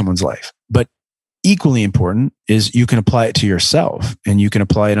save someone's life. But equally important is you can apply it to yourself, and you can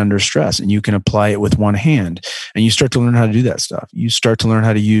apply it under stress, and you can apply it with one hand, and you start to learn how to do that stuff. You start to learn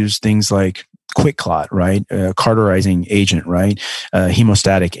how to use things like QuikClot, right? Cauterizing agent, right?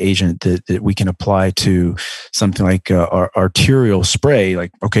 Hemostatic agent that we can apply to something like arterial spray.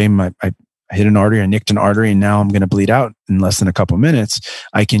 Like, okay, I hit an artery, I nicked an artery, and now I'm going to bleed out in less than a couple of minutes.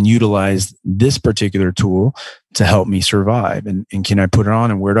 I can utilize this particular tool to help me survive. And can I put it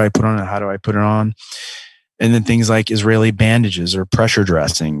on, and where do I put it on, and how do I put it on? And then things like Israeli bandages or pressure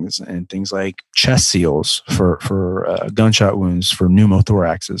dressings, and things like chest seals for gunshot wounds, for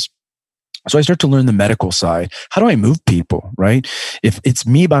pneumothoraxes. So I start to learn the medical side. How do I move people, right? If it's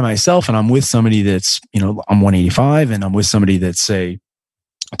me by myself and I'm with somebody that's, I'm 185 and I'm with somebody that's, say,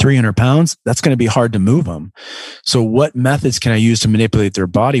 300 pounds, that's going to be hard to move them. So what methods can I use to manipulate their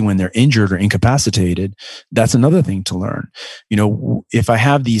body when they're injured or incapacitated? That's another thing to learn. If I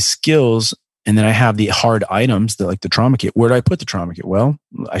have these skills and then I have the hard items that, like the trauma kit, where do I put the trauma kit? Well,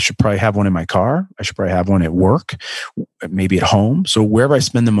 I should probably have one in my car. I should probably have one at work, maybe at home. So wherever I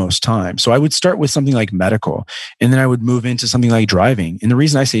spend the most time. So I would start with something like medical, and then I would move into something like driving. And the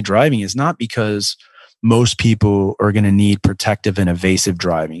reason I say driving is not because most people are going to need protective and evasive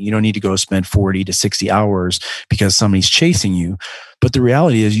driving. You don't need to go spend 40 to 60 hours because somebody's chasing you. But the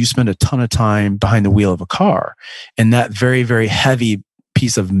reality is you spend a ton of time behind the wheel of a car, and that very, very heavy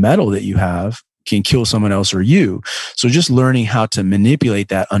piece of metal that you have can kill someone else or you. So just learning how to manipulate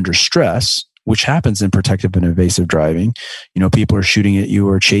that under stress, which happens in protective and evasive driving. People are shooting at you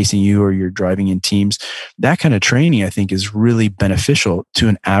or chasing you, or you're driving in teams. That kind of training, I think, is really beneficial to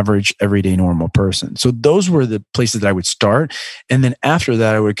an average, everyday, normal person. So those were the places that I would start. And then after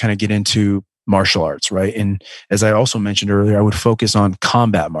that, I would kind of get into martial arts, right? And as I also mentioned earlier, I would focus on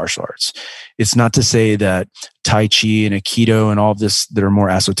combat martial arts. It's not to say that Tai Chi and Aikido and all of this that are more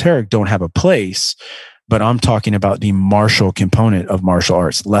esoteric don't have a place, but I'm talking about the martial component of martial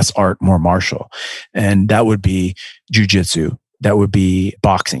arts, less art, more martial. And that would be jujitsu. That would be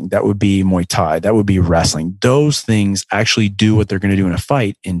boxing. That would be Muay Thai. That would be wrestling. Those things actually do what they're going to do in a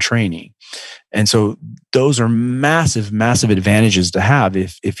fight in training. And so those are massive, massive advantages to have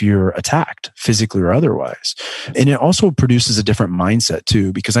if you're attacked physically or otherwise. And it also produces a different mindset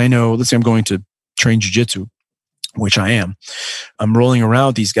too, because I know, let's say I'm going to train jujitsu, which I am. I'm rolling around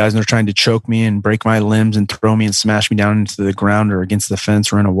with these guys and they're trying to choke me and break my limbs and throw me and smash me down into the ground or against the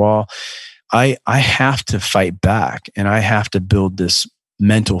fence or in a wall. I have to fight back, and I have to build this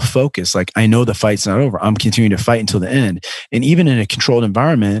mental focus. Like, I know the fight's not over. I'm continuing to fight until the end. And even in a controlled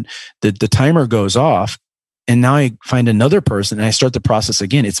environment, the timer goes off, and now I find another person and I start the process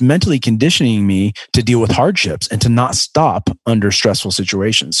again. It's mentally conditioning me to deal with hardships and to not stop under stressful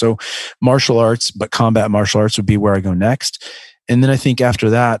situations. So martial arts, but combat martial arts would be where I go next. And then I think after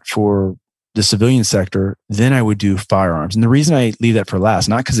that, for the civilian sector, then I would do firearms. And the reason I leave that for last,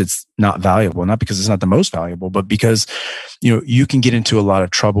 not because it's not valuable, not because it's not the most valuable, but because, you can get into a lot of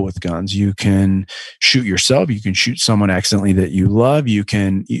trouble with guns. You can shoot yourself. You can shoot someone accidentally that you love. You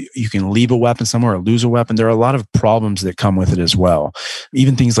can leave a weapon somewhere or lose a weapon. There are a lot of problems that come with it as well.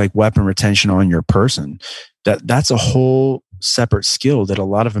 Even things like weapon retention on your person. That's a whole separate skill that a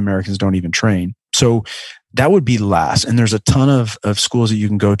lot of Americans don't even train. So that would be last. And there's a ton of schools that you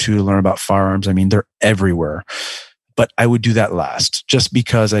can go to learn about firearms. I mean, they're everywhere. But I would do that last, just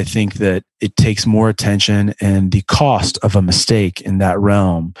because I think that it takes more attention, and the cost of a mistake in that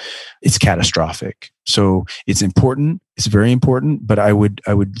realm, it's catastrophic. So it's important. It's very important. But I would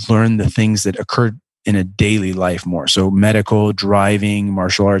learn the things that occurred in a daily life more. So medical, driving,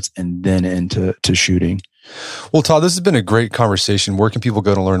 martial arts, and then into shooting. Well, Todd, this has been a great conversation. Where can people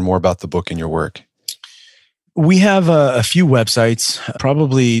go to learn more about the book and your work? We have a few websites.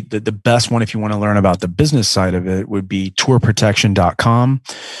 Probably the best one, if you want to learn about the business side of it, would be tourprotection.com.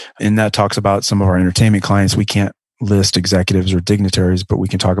 And that talks about some of our entertainment clients. We can't list executives or dignitaries, but we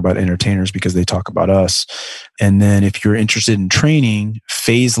can talk about entertainers because they talk about us. And then if you're interested in training,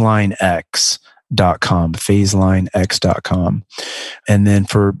 phaseline.com. And then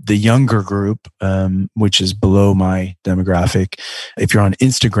for the younger group, which is below my demographic, if you're on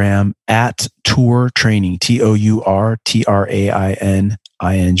Instagram, at Tour Training, TOURTRAINING,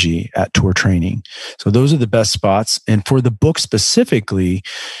 at Tour Training. So those are the best spots. And for the book specifically,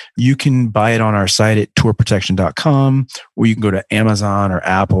 you can buy it on our site at tourprotection.com, or you can go to Amazon or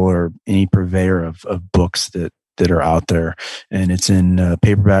Apple or any purveyor of books that are out there, and it's in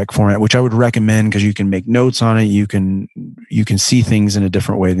paperback format, which I would recommend because you can make notes on it. You can see things in a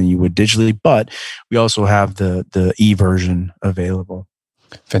different way than you would digitally, but we also have the e-version available.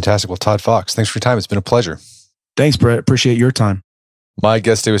 Fantastic. Well, Todd Fox, thanks for your time. It's been a pleasure. Thanks, Brett. Appreciate your time. My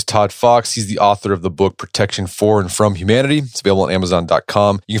guest today was Todd Fox. He's the author of the book Protection for and from Humanity. It's available on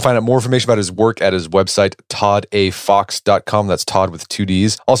Amazon.com. You can find out more information about his work at his website, toddafox.com. That's Todd with 2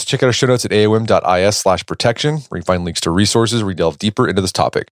 Ds. Also, check out our show notes at aom.is/protection, where you can find links to resources where we delve deeper into this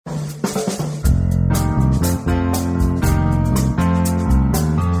topic.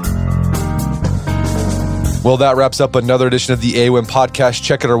 Well, that wraps up another edition of the AOM podcast.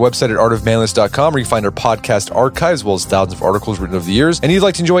 Check out our website at artofmanliness.com, where you can find our podcast archive, as well as thousands of articles written over the years. And if you'd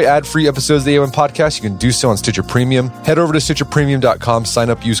like to enjoy ad-free episodes of the AOM podcast, you can do so on Stitcher Premium. Head over to stitcherpremium.com, sign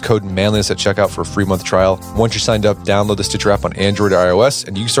up, use code manliness at checkout for a free month trial. Once you're signed up, download the Stitcher app on Android or iOS,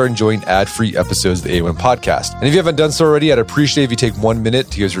 and you can start enjoying ad-free episodes of the AOM podcast. And if you haven't done so already, I'd appreciate if you take 1 minute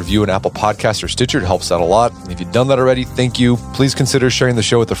to give us a review on Apple Podcasts or Stitcher. It helps out a lot. And if you've done that already, thank you. Please consider sharing the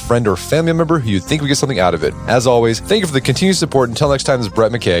show with a friend or family member who you think would get something out of it. As always, thank you for the continued support. Until next time, this is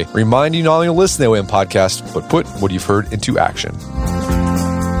Brett McKay, reminding you not only to listen to the AOM podcast, but put what you've heard into action.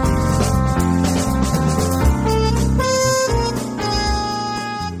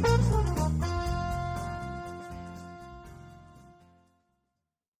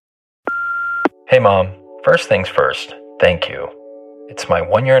 Hey Mom, first things first, thank you. It's my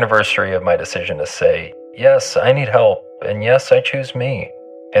 1-year anniversary of my decision to say, yes, I need help, and yes, I choose me.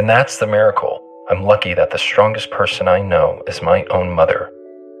 And that's the miracle. I'm lucky that the strongest person I know is my own mother.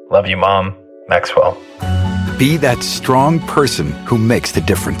 Love you, Mom. Maxwell. Be that strong person who makes the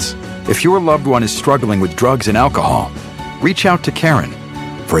difference. If your loved one is struggling with drugs and alcohol, reach out to Caron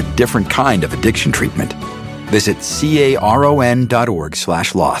for a different kind of addiction treatment. Visit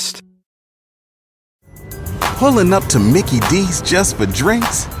caron.org/lost. Pulling up to Mickey D's just for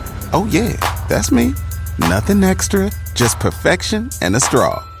drinks? Oh yeah, that's me. Nothing extra, just perfection and a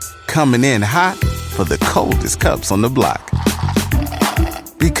straw. Coming in hot for the coldest cups on the block.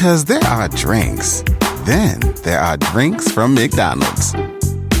 Because there are drinks. Then there are drinks from McDonald's.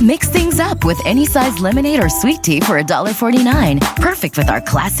 Mix things up with any size lemonade or sweet tea for $1.49. Perfect with our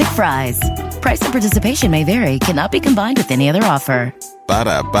classic fries. Price and participation may vary. Cannot be combined with any other offer.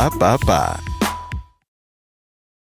 Ba-da-ba-ba-ba.